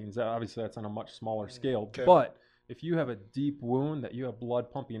bleedings. Obviously, that's on a much smaller scale. Okay. But if you have a deep wound that you have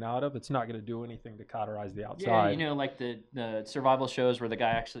blood pumping out of, it's not going to do anything to cauterize the outside. Yeah, you know, like the survival shows where the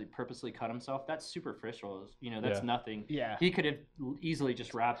guy actually purposely cut himself, that's superficial. You know, that's nothing. Yeah. He could have easily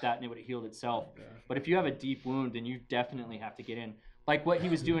just wrapped that and it would have healed itself. Yeah. But if you have a deep wound, then you definitely have to get in. Like what he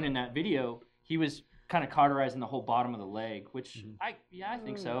was doing in that video, he was kind of cauterizing the whole bottom of the leg, which I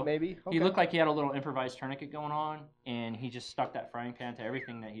think so. Maybe. Okay. He looked like he had a little improvised tourniquet going on, and he just stuck that frying pan to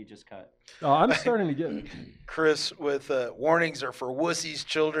everything that he just cut. Oh, I'm starting to get Chris with warnings are for wussies,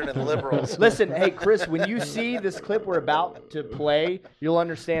 children, and liberals. Listen, hey Chris, when you see this clip we're about to play, you'll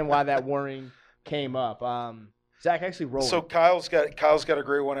understand why that warning came up. Zach, actually roll. So Kyle's got a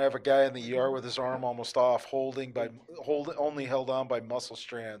great one. I have a guy in the ER with his arm almost off, only held on by muscle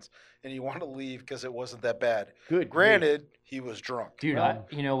strands, and he wanted to leave because it wasn't that bad. Good. Granted, he was drunk. Dude,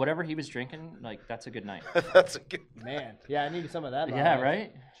 you know, whatever he was drinking, like that's a good night. That's a good man. Yeah, I needed some of that. Yeah,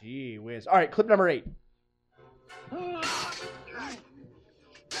 right. Gee whiz. All right, clip number 8.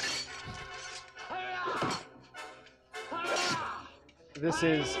 This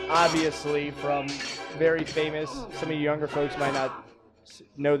is obviously from very famous. Some of you younger folks might not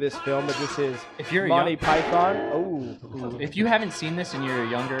know this film, but this is Monty Python. Oh, if you haven't seen this and you're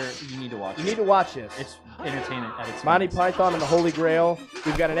younger, you need to watch it. You need to watch this. It's entertainment at its Monty Python and the Holy Grail.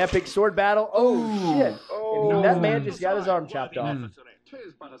 We've got an epic sword battle. Oh, shit. Oh. That man just got his arm chopped off.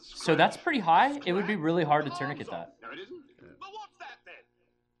 So that's pretty high. It would be really hard to tourniquet that.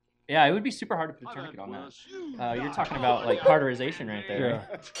 Yeah, it would be super hard to put a tourniquet on that. You're talking about like cauterization right there.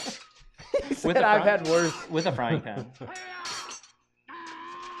 Yeah. He said I've had worse. With a frying pan.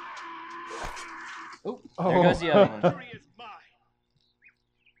 There goes the other one.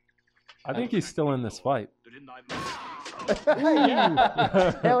 I think he's still in this fight.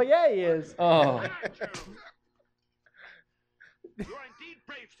 Yeah. Hell yeah, he is. Oh.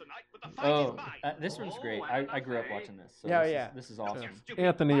 This one's great. I grew up watching this. So this is awesome.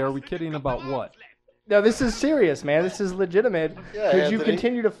 Anthony, are we kidding about what? No, this is serious, man. This is legitimate. Yeah, Could you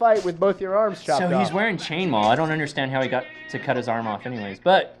continue to fight with both your arms chopped off? So he's wearing chain maul. I don't understand how he got to cut his arm off anyways.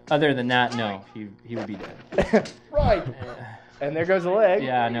 But other than that, no, he would be dead. Right. And there goes the leg.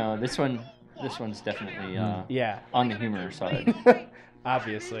 Yeah, no, this one's definitely on the humor side.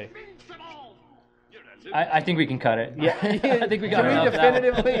 Obviously. I think we can cut it. Yeah, I think we got it.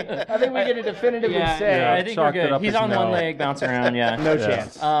 I think we get to definitively say. Yeah, I think we're good. He's on one leg, bouncing around. Yeah, no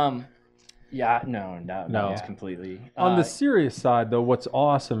chance. No, it's completely. On the serious side, though, what's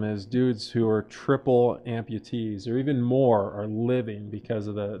awesome is dudes who are triple amputees or even more are living because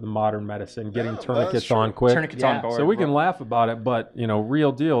of the modern medicine, getting tourniquets on quick. Tourniquets on board. So we can laugh about it, but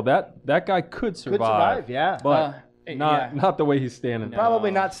real deal. That guy could survive. Yeah. But not the way he's standing. No.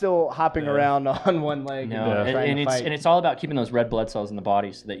 Probably not still hopping around on one leg. No, and it's all about keeping those red blood cells in the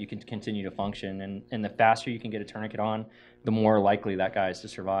body so that you can continue to function. And the faster you can get a tourniquet on, the more likely that guy is to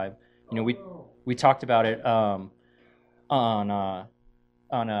survive. We talked about it on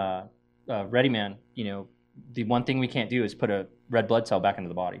Ready Man. The one thing we can't do is put a red blood cell back into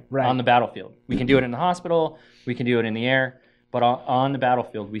the body on the battlefield. We can do it in the hospital. We can do it in the air. But on the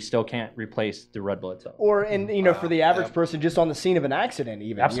battlefield, we still can't replace the red blood cell. Or, for the average person, just on the scene of an accident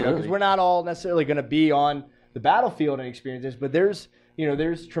even. Absolutely. Because we're not all necessarily going to be on the battlefield and experience this, but there's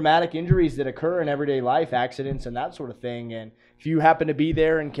traumatic injuries that occur in everyday life, accidents and that sort of thing. And if you happen to be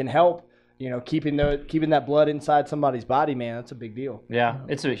there and can help, keeping that blood inside somebody's body, man, that's a big deal. Yeah,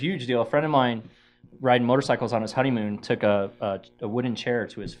 it's a huge deal. A friend of mine riding motorcycles on his honeymoon took a wooden chair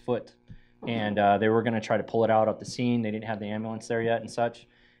to his foot. And they were going to try to pull it out of the scene. They didn't have the ambulance there yet and such.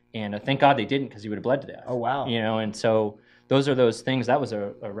 And thank God they didn't because he would have bled to death. Oh, wow. And so those are those things. That was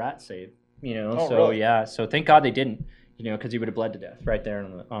a rat save, Oh, so, really? yeah. So thank God they didn't, because he would have bled to death right there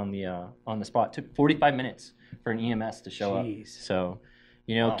on the spot. It took 45 minutes for an EMS to show up. So,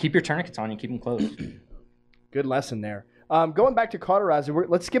 keep your tourniquets on and keep them closed. Good lesson there. Going back to cauterizer,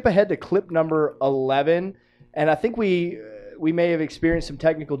 let's skip ahead to clip number 11. And I think we may have experienced some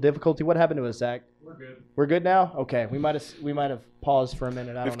technical difficulty. What happened to us, Zach? We're good. We're good now? Okay. We might have paused for a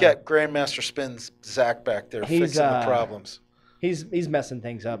minute. We've got Grandmaster Spins Zach back there fixing the problems. He's messing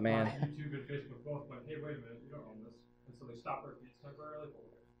things up, man. YouTube and Facebook both went, hey, wait a minute, you don't own this. And so they stopped our feeds temporarily.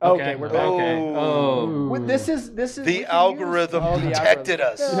 Okay, we're back. Okay. Oh. This is the algorithm detected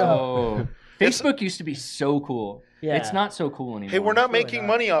us. Oh. Facebook used to be so cool. Yeah. It's not so cool anymore. Hey, we're not making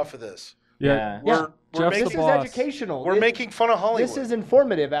money off of this. Yeah. This is educational. We're making fun of Hollywood. This is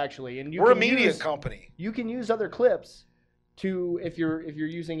informative, actually, and we're a media company. You can use other clips to if you're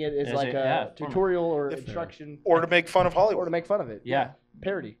using it as a tutorial or instruction, or to make fun of Hollywood, or to make fun of it. Yeah,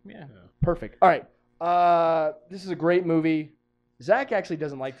 parody. Yeah, perfect. All right, this is a great movie. Zach actually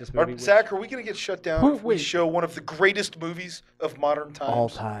doesn't like this movie. Zach, are we going to get shut down if we show one of the greatest movies of modern times? All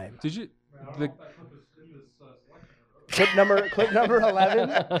time. Did you? Clip number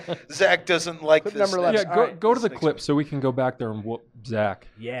 11. Zach doesn't like clip this. Number 11. Yeah, go to the clip so we can go back there and whoop Zach.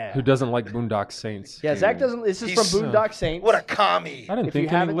 Yeah. Who doesn't like Boondock Saints? Yeah, Zach doesn't. This is from Boondock Saints. What a commie! I didn't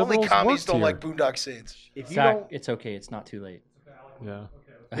think any only liberals commies don't here. like Boondock Saints. If you Zach, don't, it's okay. It's not too late. Yeah.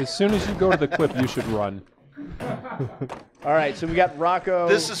 As soon as you go to the clip, you should run. All right, so we got Rocco.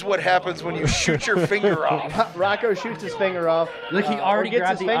 This is what happens when you shoot your finger off. Rocco shoots his finger off. Look, he already gets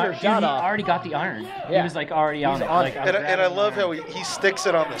grabbed his the finger iron. Dude, shot he off. already got the iron. He Yeah. was like already on it. on Like, it. And I love how he sticks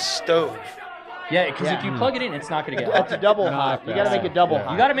it on the stove. Yeah, because if you plug it in, it's not going to get hot. It's a double hot. You got to make it double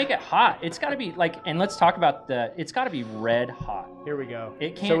hot. You got to make it hot. It's got to be like, and let's talk about it's got to be red hot. Here we go.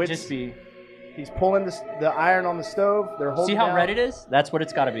 It can't just be. He's pulling the iron on the stove. They're holding. See how down. red it is? That's what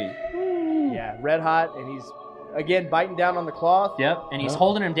it's got to be. Yeah, red hot, and he's again biting down on the cloth. Yep, and he's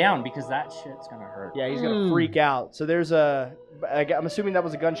holding him down because that shit's gonna hurt. Yeah, he's gonna freak out. So there's I'm assuming that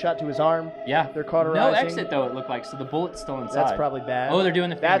was a gunshot to his arm. Yeah, they're cauterizing. No exit though. It looked like so the bullet's still inside. That's probably bad. Oh, they're doing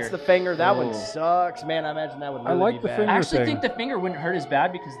the finger. That's the finger. That one Oh. sucks, man. I imagine that would really I like be the bad. finger I actually thing. think the finger wouldn't hurt as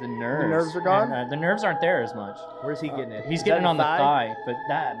bad because the nerves. The nerves are gone? And, the nerves aren't there as much. Where's he getting it? He's Is getting that on the thigh? thigh, but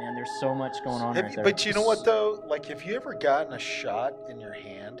that man, there's so much going on right there. But you know what though? Like, have you ever gotten a shot in your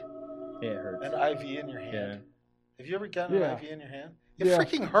hand? Yeah, it hurts. An IV in your hand? Yeah. Have you ever gotten Yeah. an IV in your hand? It Yeah.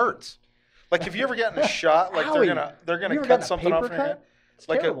 freaking hurts. Like, have you ever gotten a shot? Like Howie, they're gonna you ever cut gotten a something off paper your hand, cut? It's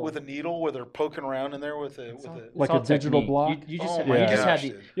like terrible. with a needle where they're poking around in there with a. Like all a digital technique. block? You just, Oh you my just gosh,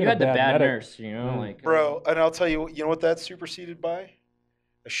 had dude. you had the Bad bad medic. nurse, you know, like Bro, and I'll tell you, you know what that's superseded by?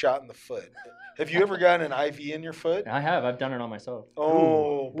 A shot in the foot. Have you ever gotten an IV in your foot? I have. I've done it on myself.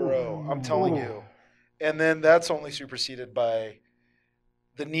 Oh, bro, I'm telling you. And then that's only superseded by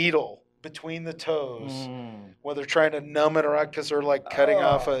the needle between the toes when they're trying to numb it around because they're like cutting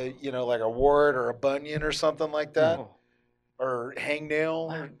off a, like a wart or a bunion or something like that. Or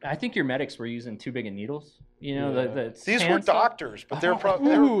hangnail. I think your medics were using too big of needles. You know, the These were hand stuff. doctors, but they're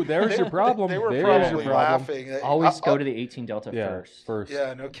probably. Ooh, there's your problem. They were There's probably your problem. laughing. Always go to the 18 Delta Yeah, first.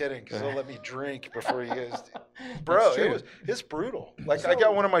 Yeah, no kidding. Because they'll let me drink before you guys. Bro, it's brutal. Like I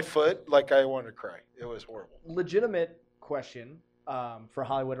got one on my foot. Like I wanted to cry. It was horrible. Legitimate question for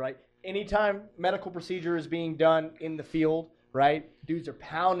Hollywood, right? Anytime medical procedure is being done in the field, right? Dudes are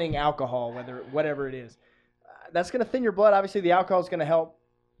pounding alcohol, whatever it is. That's going to thin your blood. Obviously, the alcohol is going to help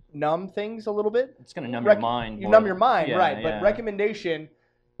numb things a little bit. It's going to numb your mind. You more. numb your mind, Yeah, right? yeah. But recommendation,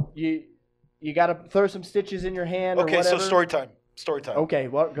 you got to throw some stitches in your hand. Okay, or whatever. so story time. Story time. Okay,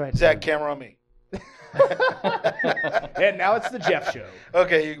 well, go ahead. Zach, camera on me. And now it's the Jeff show.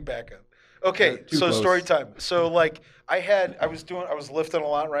 Okay, you can back up. Okay, Too so close. story time. So like I was lifting a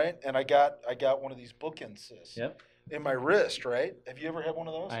lot, right? And I got one of these bookend cysts Yep. in my wrist, right? Have you ever had one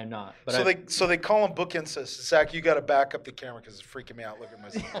of those? I am not. But So they call them bookend cysts. Zach, you got to back up the camera because it's freaking me out. Look at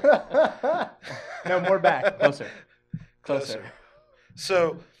myself. No, more back. Closer.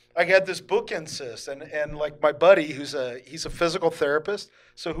 So I got this bookend cyst, and like my buddy, he's a physical therapist.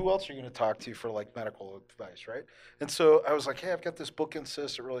 So who else are you going to talk to for like medical advice, right? And so I was like, hey, I've got this bookend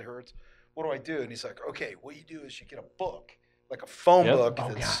cyst. It really hurts. What do I do? And he's like, okay, what you do is you get a book, like a foam book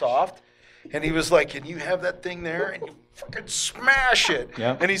that's soft. And he was like, and you have that thing there and you fucking smash it.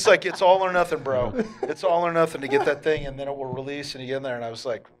 Yep. And he's like, it's all or nothing, bro. It's all or nothing to get that thing and then it will release and you get in there. And I was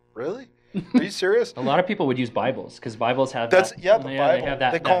like, really? Are you serious? A lot of people would use Bibles because Bibles have That's that. the Bible. They have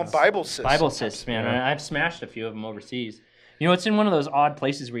that. They call them Bible cysts. Bible cysts, man. And I've smashed a few of them overseas. You know, it's in one of those odd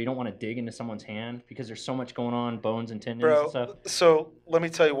places where you don't want to dig into someone's hand because there's so much going on, bones and tendons and stuff. Bro, so let me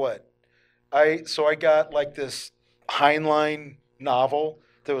tell you what. I got like this Heinlein novel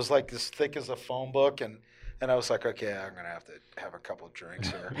that was like this thick as a phone book, and I was like, okay, I'm gonna have to have a couple of drinks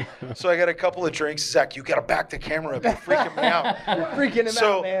here. So I got a couple of drinks. Zach, you gotta back the camera up. You're freaking me out. You're freaking him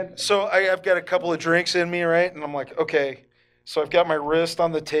out, man. So I've got a couple of drinks in me, right? And I'm like, okay. So I've got my wrist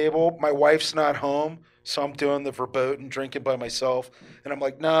on the table. My wife's not home, so I'm doing the verboten, drinking by myself. And I'm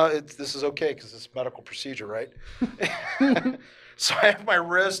like, no, this is okay because it's a medical procedure, right? So I have my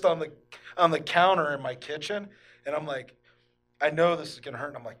wrist on the counter in my kitchen, and I'm like, I know this is gonna hurt.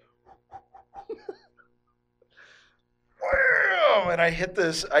 And I'm like, wham! And I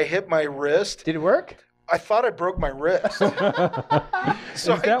hit my wrist. Did it work? I thought I broke my wrist.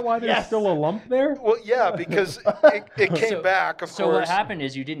 So Is that why there's still a lump there? Well, yeah, because it came back, of course. So what happened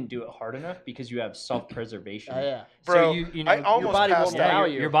is you didn't do it hard enough because you have self-preservation. Yeah. So Bro, you know, I almost passed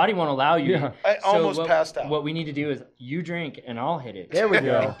out. Your body won't allow you. Yeah. I almost passed out. What we need to do is you drink and I'll hit it. There we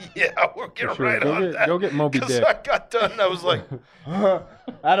go. Yeah, we'll get sure. right Go on get- that. go get Moby Because Dick. I got done and I was like,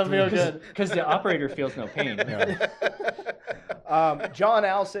 That'll feel good. Because the operator feels no pain. John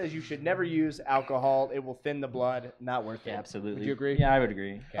Al says you should never use alcohol. It will thin the blood. Not worth it. Yeah, absolutely. Would you agree? Yeah, I would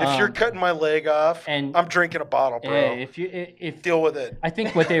agree. if you're cutting my leg off, and- I'm drinking a bottle, bro. If Deal with it. I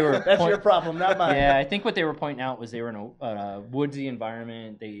think what they were That's your problem, not mine. Yeah, I think what they were pointing out was they were in a woodsy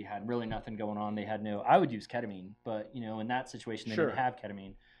environment. They had really nothing going on. They had no. I would use ketamine, but you know, in that situation, they Sure. didn't have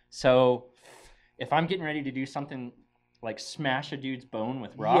ketamine. So, if I'm getting ready to do something like smash a dude's bone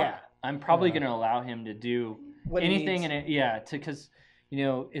with rock, Yeah. I'm probably going to allow him to do What he anything needs. in it. Because you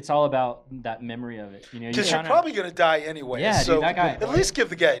know, it's all about that memory of it. You know, Because you're kinda- probably going to die anyway. Yeah, dude, so that guy- at least give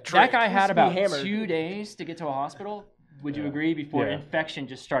the guy a drink. that guy had to be about hammered. 2 days to get to a hospital. Would you agree? Before Yeah. infection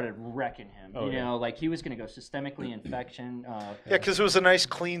just started wrecking him. Oh, you yeah. know, like he was going to go systemically infection. Yeah, because it was a nice,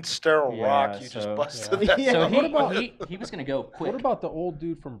 clean, sterile Yeah, rock. You just so- busted Yeah. that. Yeah. So What about- he was going to go quick. What about the old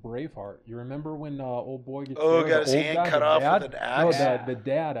dude from Braveheart? You remember when old boy gets Oh, there, got the his old hand guy, cut the off dad? with an No, axe? the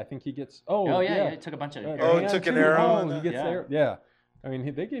dad. I think he gets. Oh, Oh yeah. yeah, it took a bunch of. Oh, he hand took an too. arrow Oh, and he gets yeah. there. Yeah. I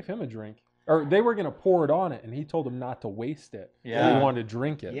mean, they gave him a drink. Or they were going to pour it on it, and he told them not to waste it. Yeah. He wanted to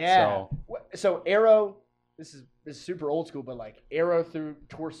drink it. Yeah. So. So arrow. This is super old school, but like arrow through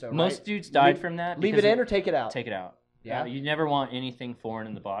torso. Most right? dudes died Leave- from that. Leave because it in or take it out. take it out. Yeah. You never want anything foreign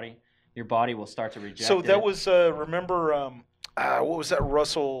in the body. Your body will start to reject. So it. that was, remember, what was that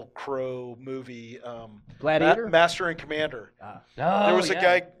Russell Crowe movie? Gladiator? Master and Commander. Oh, There was yeah.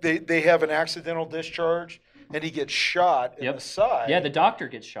 a guy, they have an accidental discharge, and he gets shot in Yep. the side. Yeah, the doctor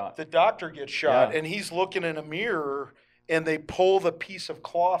gets shot. The doctor gets shot, Yeah. and he's looking in a mirror, and they pull the piece of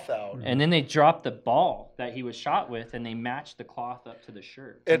cloth out. And then they dropped the ball that he was shot with, and they matched the cloth up to the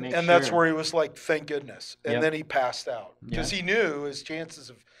shirt. to And make that's sure- where he was like, thank goodness. And Yep. then he passed out because he knew his chances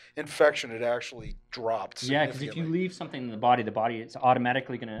of infection had actually dropped. Yeah, because if you significantly. leave something in the body is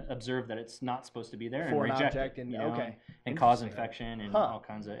automatically going to observe that it's not supposed to be there Foreign and reject object it. and- you know, okay. and cause infection and Huh. all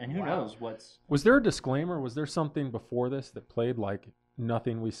kinds of. And who knows what's. Was there a disclaimer? Was there something before this that played like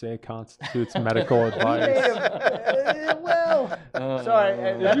nothing we say constitutes medical advice? Well, sorry.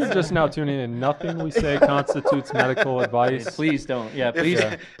 If you're just now tuning in, nothing we say constitutes medical advice. Please don't. Yeah, please,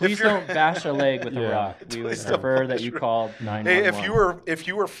 please you're- don't bash a leg with a Yeah. rock. We would Please don't prefer that bash you a- called 911. Hey, if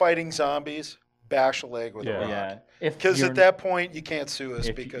you were fighting zombies, bash a leg with a rock. Yeah. If Because you're- at that point you can't sue us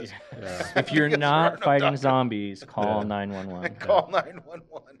if, because if you're Because not we're no fighting doctor. zombies, call 911. call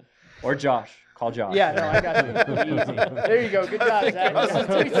 911. Or Josh. Call Josh. Yeah, no, I got you. Easy. There you go. Good job, Zach. That's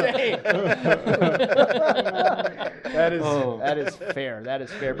what we say. That is fair. That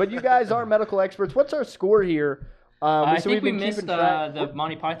is fair. But you guys are medical experts. What's our score here? I So think we've we been missed keeping track. the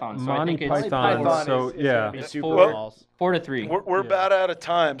Monty Python. So Monty I think it's Python. Python So, is yeah. gonna be It's super four- balls. 4-3. We're about out of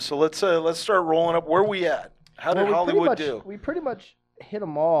time, so let's start rolling up. Where we at? How did Well, Hollywood do We pretty much hit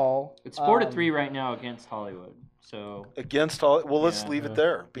them all. It's 4-3 right now against Hollywood. So against Hollywood? Well, let's Yeah. leave it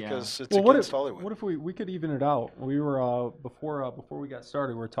there because it's Well, what against if Hollywood. what if we could even it out? We were before we got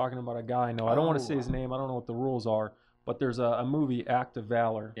started, we were talking about a guy. No, I don't want to say his name. I don't know what the rules are. But there's a movie, Act of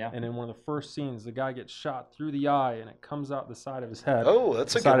Valor, Yeah. and in one of the first scenes, the guy gets shot through the eye, and it comes out the side of his head. Oh,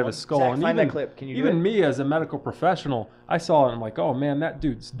 that's the a side good of one. his skull. Zach, and find even, that clip. Can you do even it? me as a medical professional, I saw it, and I'm like, oh man, that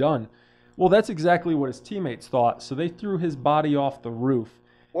dude's done. Well, that's exactly what his teammates thought. So they threw his body off the roof.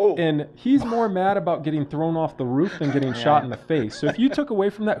 Whoa. And he's more mad about getting thrown off the roof than getting shot in the face. So if you took away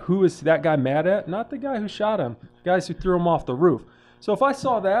from that, who is that guy mad at? Not the guy who shot him, the guys who threw him off the roof. So if I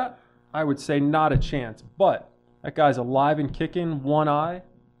saw that, I would say not a chance. But that guy's alive and kicking, one eye,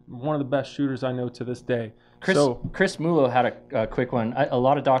 one of the best shooters I know to this day. Chris Mulo had a quick one. A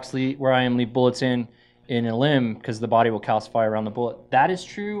lot of docs where I am leave bullets in a limb because the body will calcify around the bullet. That is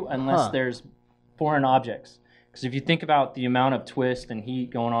true unless there's foreign objects. Because if you think about the amount of twist and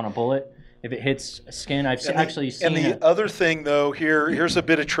heat going on a bullet, if it hits skin, I've actually seen And the other thing, though, here's a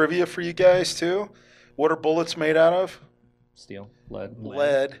bit of trivia for you guys too. What are bullets made out of? steel, lead.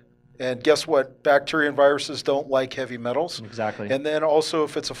 Lead. And guess what? Bacteria and viruses don't like heavy metals. Exactly. And then also,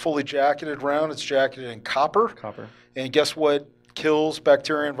 if it's a fully jacketed round, it's jacketed in copper. Copper. And guess what kills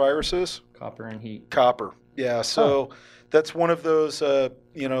bacteria and viruses? Copper and heat. Copper. Yeah. So that's one of those,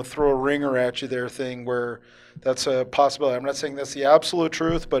 throw a ringer at you there thing where that's a possibility. I'm not saying that's the absolute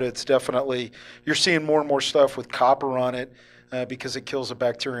truth, but it's definitely, you're seeing more and more stuff with copper on it because it kills the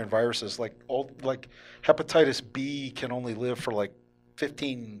bacteria and viruses. Like hepatitis B can only live for like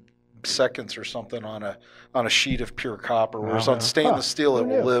 15 seconds or something on a sheet of pure copper, whereas on stainless steel it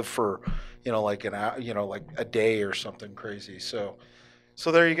will live for like a day or something crazy. So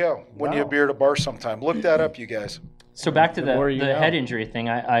there you go. When you beer at a bar sometime, look that up, you guys. So back to the head injury thing.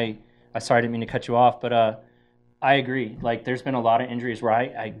 I sorry, I didn't mean to cut you off, but I agree. Like, there's been a lot of injuries where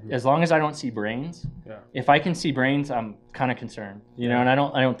I as long as I don't see brains, if I can see brains, I'm kind of concerned, and I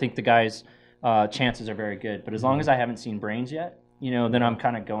don't think the guy's chances are very good. But as long as I haven't seen brains yet, then I'm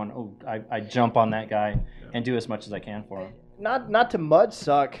kind of going, I jump on that guy and do as much as I can for him. Not to mud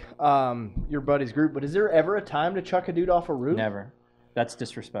suck your buddy's group, but is there ever a time to chuck a dude off a roof? Never. That's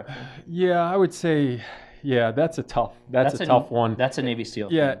disrespectful. Yeah, I would say, that's a tough one. That's a Navy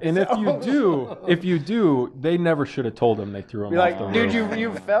SEAL. Yeah, thing. And if you do, they never should have told him they threw him off the roof. Dude,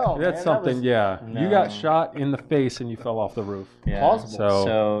 you fell. That's something. You got shot in the face and you fell off the roof. Yeah. Plausible.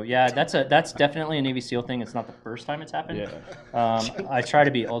 So that's definitely a Navy SEAL thing. It's not the first time it's happened. Yeah. I try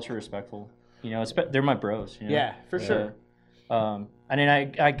to be ultra respectful. They're my bros. Yeah, for sure. I mean,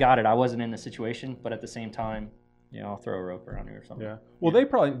 I got it. I wasn't in the situation, but at the same time, I'll throw a rope around you or something. Yeah. Well,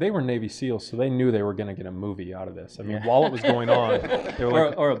 they were Navy SEALs, so they knew they were going to get a movie out of this. I mean, while it was going on, they were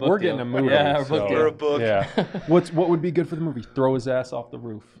like, or a book "We're deal. getting a movie." Yeah, or a book. Yeah. What would be good for the movie? Throw his ass off the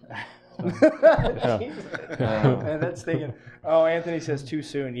roof. And that's thinking. Oh, Anthony says too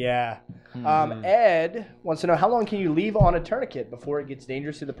soon. Yeah. Ed wants to know, how long can you leave on a tourniquet before it gets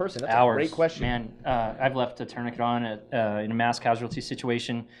dangerous to the person? That's Hours. A great question. Man, I've left a tourniquet on in a mass casualty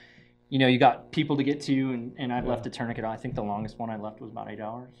situation. You got people to get to, and I've left a tourniquet on. I think the longest one I left was about 8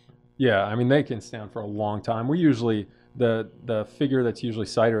 hours. Yeah, I mean, they can stand for a long time. We usually, the figure that's usually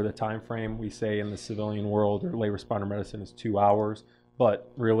cited, or the time frame we say in the civilian world or lay responder medicine, is 2 hours.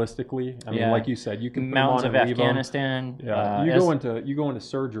 But realistically, I mean, like you said, you can put mountains them on of and Afghanistan. Leave them. Yeah, you go into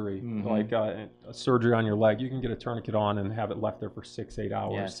surgery, like a surgery on your leg. You can get a tourniquet on and have it left there for 6-8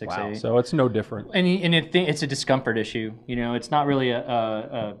 hours. Yeah, 6-8. So it's no different. And it's a discomfort issue. It's not really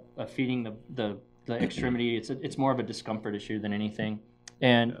a feeding the extremity. It's more of a discomfort issue than anything.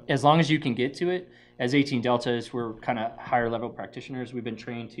 And as long as you can get to it, as 18 Deltas, we're kind of higher level practitioners. We've been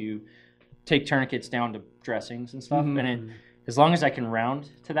trained to take tourniquets down to dressings and stuff, and as long as I can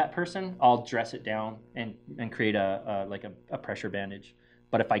round to that person, I'll dress it down and create a pressure bandage.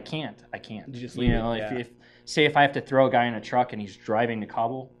 But if I can't, I can't. You just leave If I have to throw a guy in a truck and he's driving to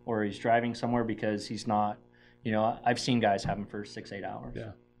Kabul, or he's driving somewhere because he's not, I've seen guys have them for 6-8 hours.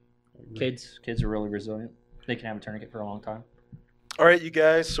 Yeah. Kids are really resilient. They can have a tourniquet for a long time. All right, you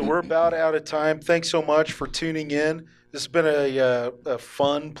guys. So we're about out of time. Thanks so much for tuning in. This has been a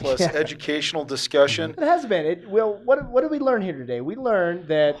fun plus educational discussion. It has been. What did we learn here today? We learned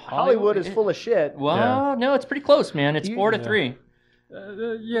that Hollywood is full of shit. Well, no, it's pretty close, man. It's 4-3.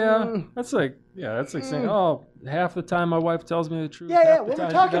 That's like saying, oh, half the time my wife tells me the truth. Yeah. When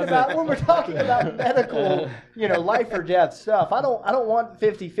we're talking about medical, life or death stuff, I don't want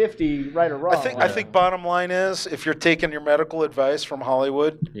 50-50 right or wrong. I think bottom line is, if you're taking your medical advice from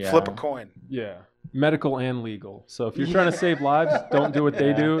Hollywood, flip a coin. Yeah. Medical and legal. So if you're trying to save lives, don't do what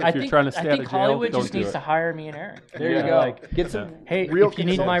they do. If you're trying to stay out of jail, Hollywood don't just do needs it. to hire me and Eric. There you go. Get some real if you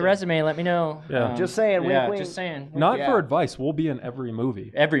need my resume, let me know. Yeah. Just saying. Just saying. Not for advice. We'll be in every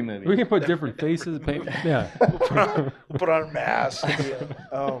movie. Every movie. We can put different faces. We'll put on a mask.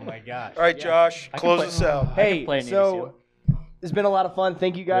 Oh my God. All right, Josh, close us out. Hey, so it's been a lot of fun.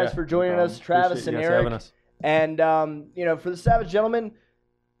 Thank you guys for joining us, Travis and Eric. And for the Savage Gentlemen,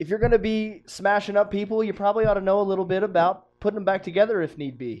 if you're going to be smashing up people, you probably ought to know a little bit about putting them back together if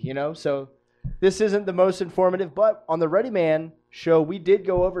need be, So this isn't the most informative, but on the Ready Man show, we did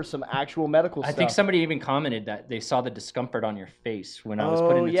go over some actual medical stuff. I think somebody even commented that they saw the discomfort on your face when I was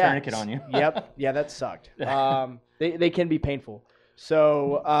putting the tourniquet on you. Yep. Yeah, that sucked. They can be painful.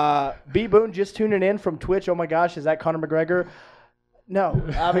 So B. Boone just tuning in from Twitch. Oh my gosh, is that Conor McGregor? No,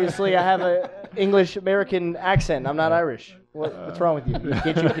 obviously I have an English-American accent. I'm not Irish. What's wrong with you?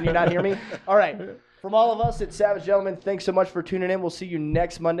 Can you not hear me? All right. From all of us at Savage Gentlemen, thanks so much for tuning in. We'll see you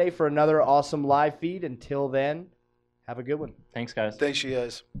next Monday for another awesome live feed. Until then, have a good one. Thanks, guys. Thanks, you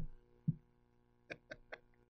guys.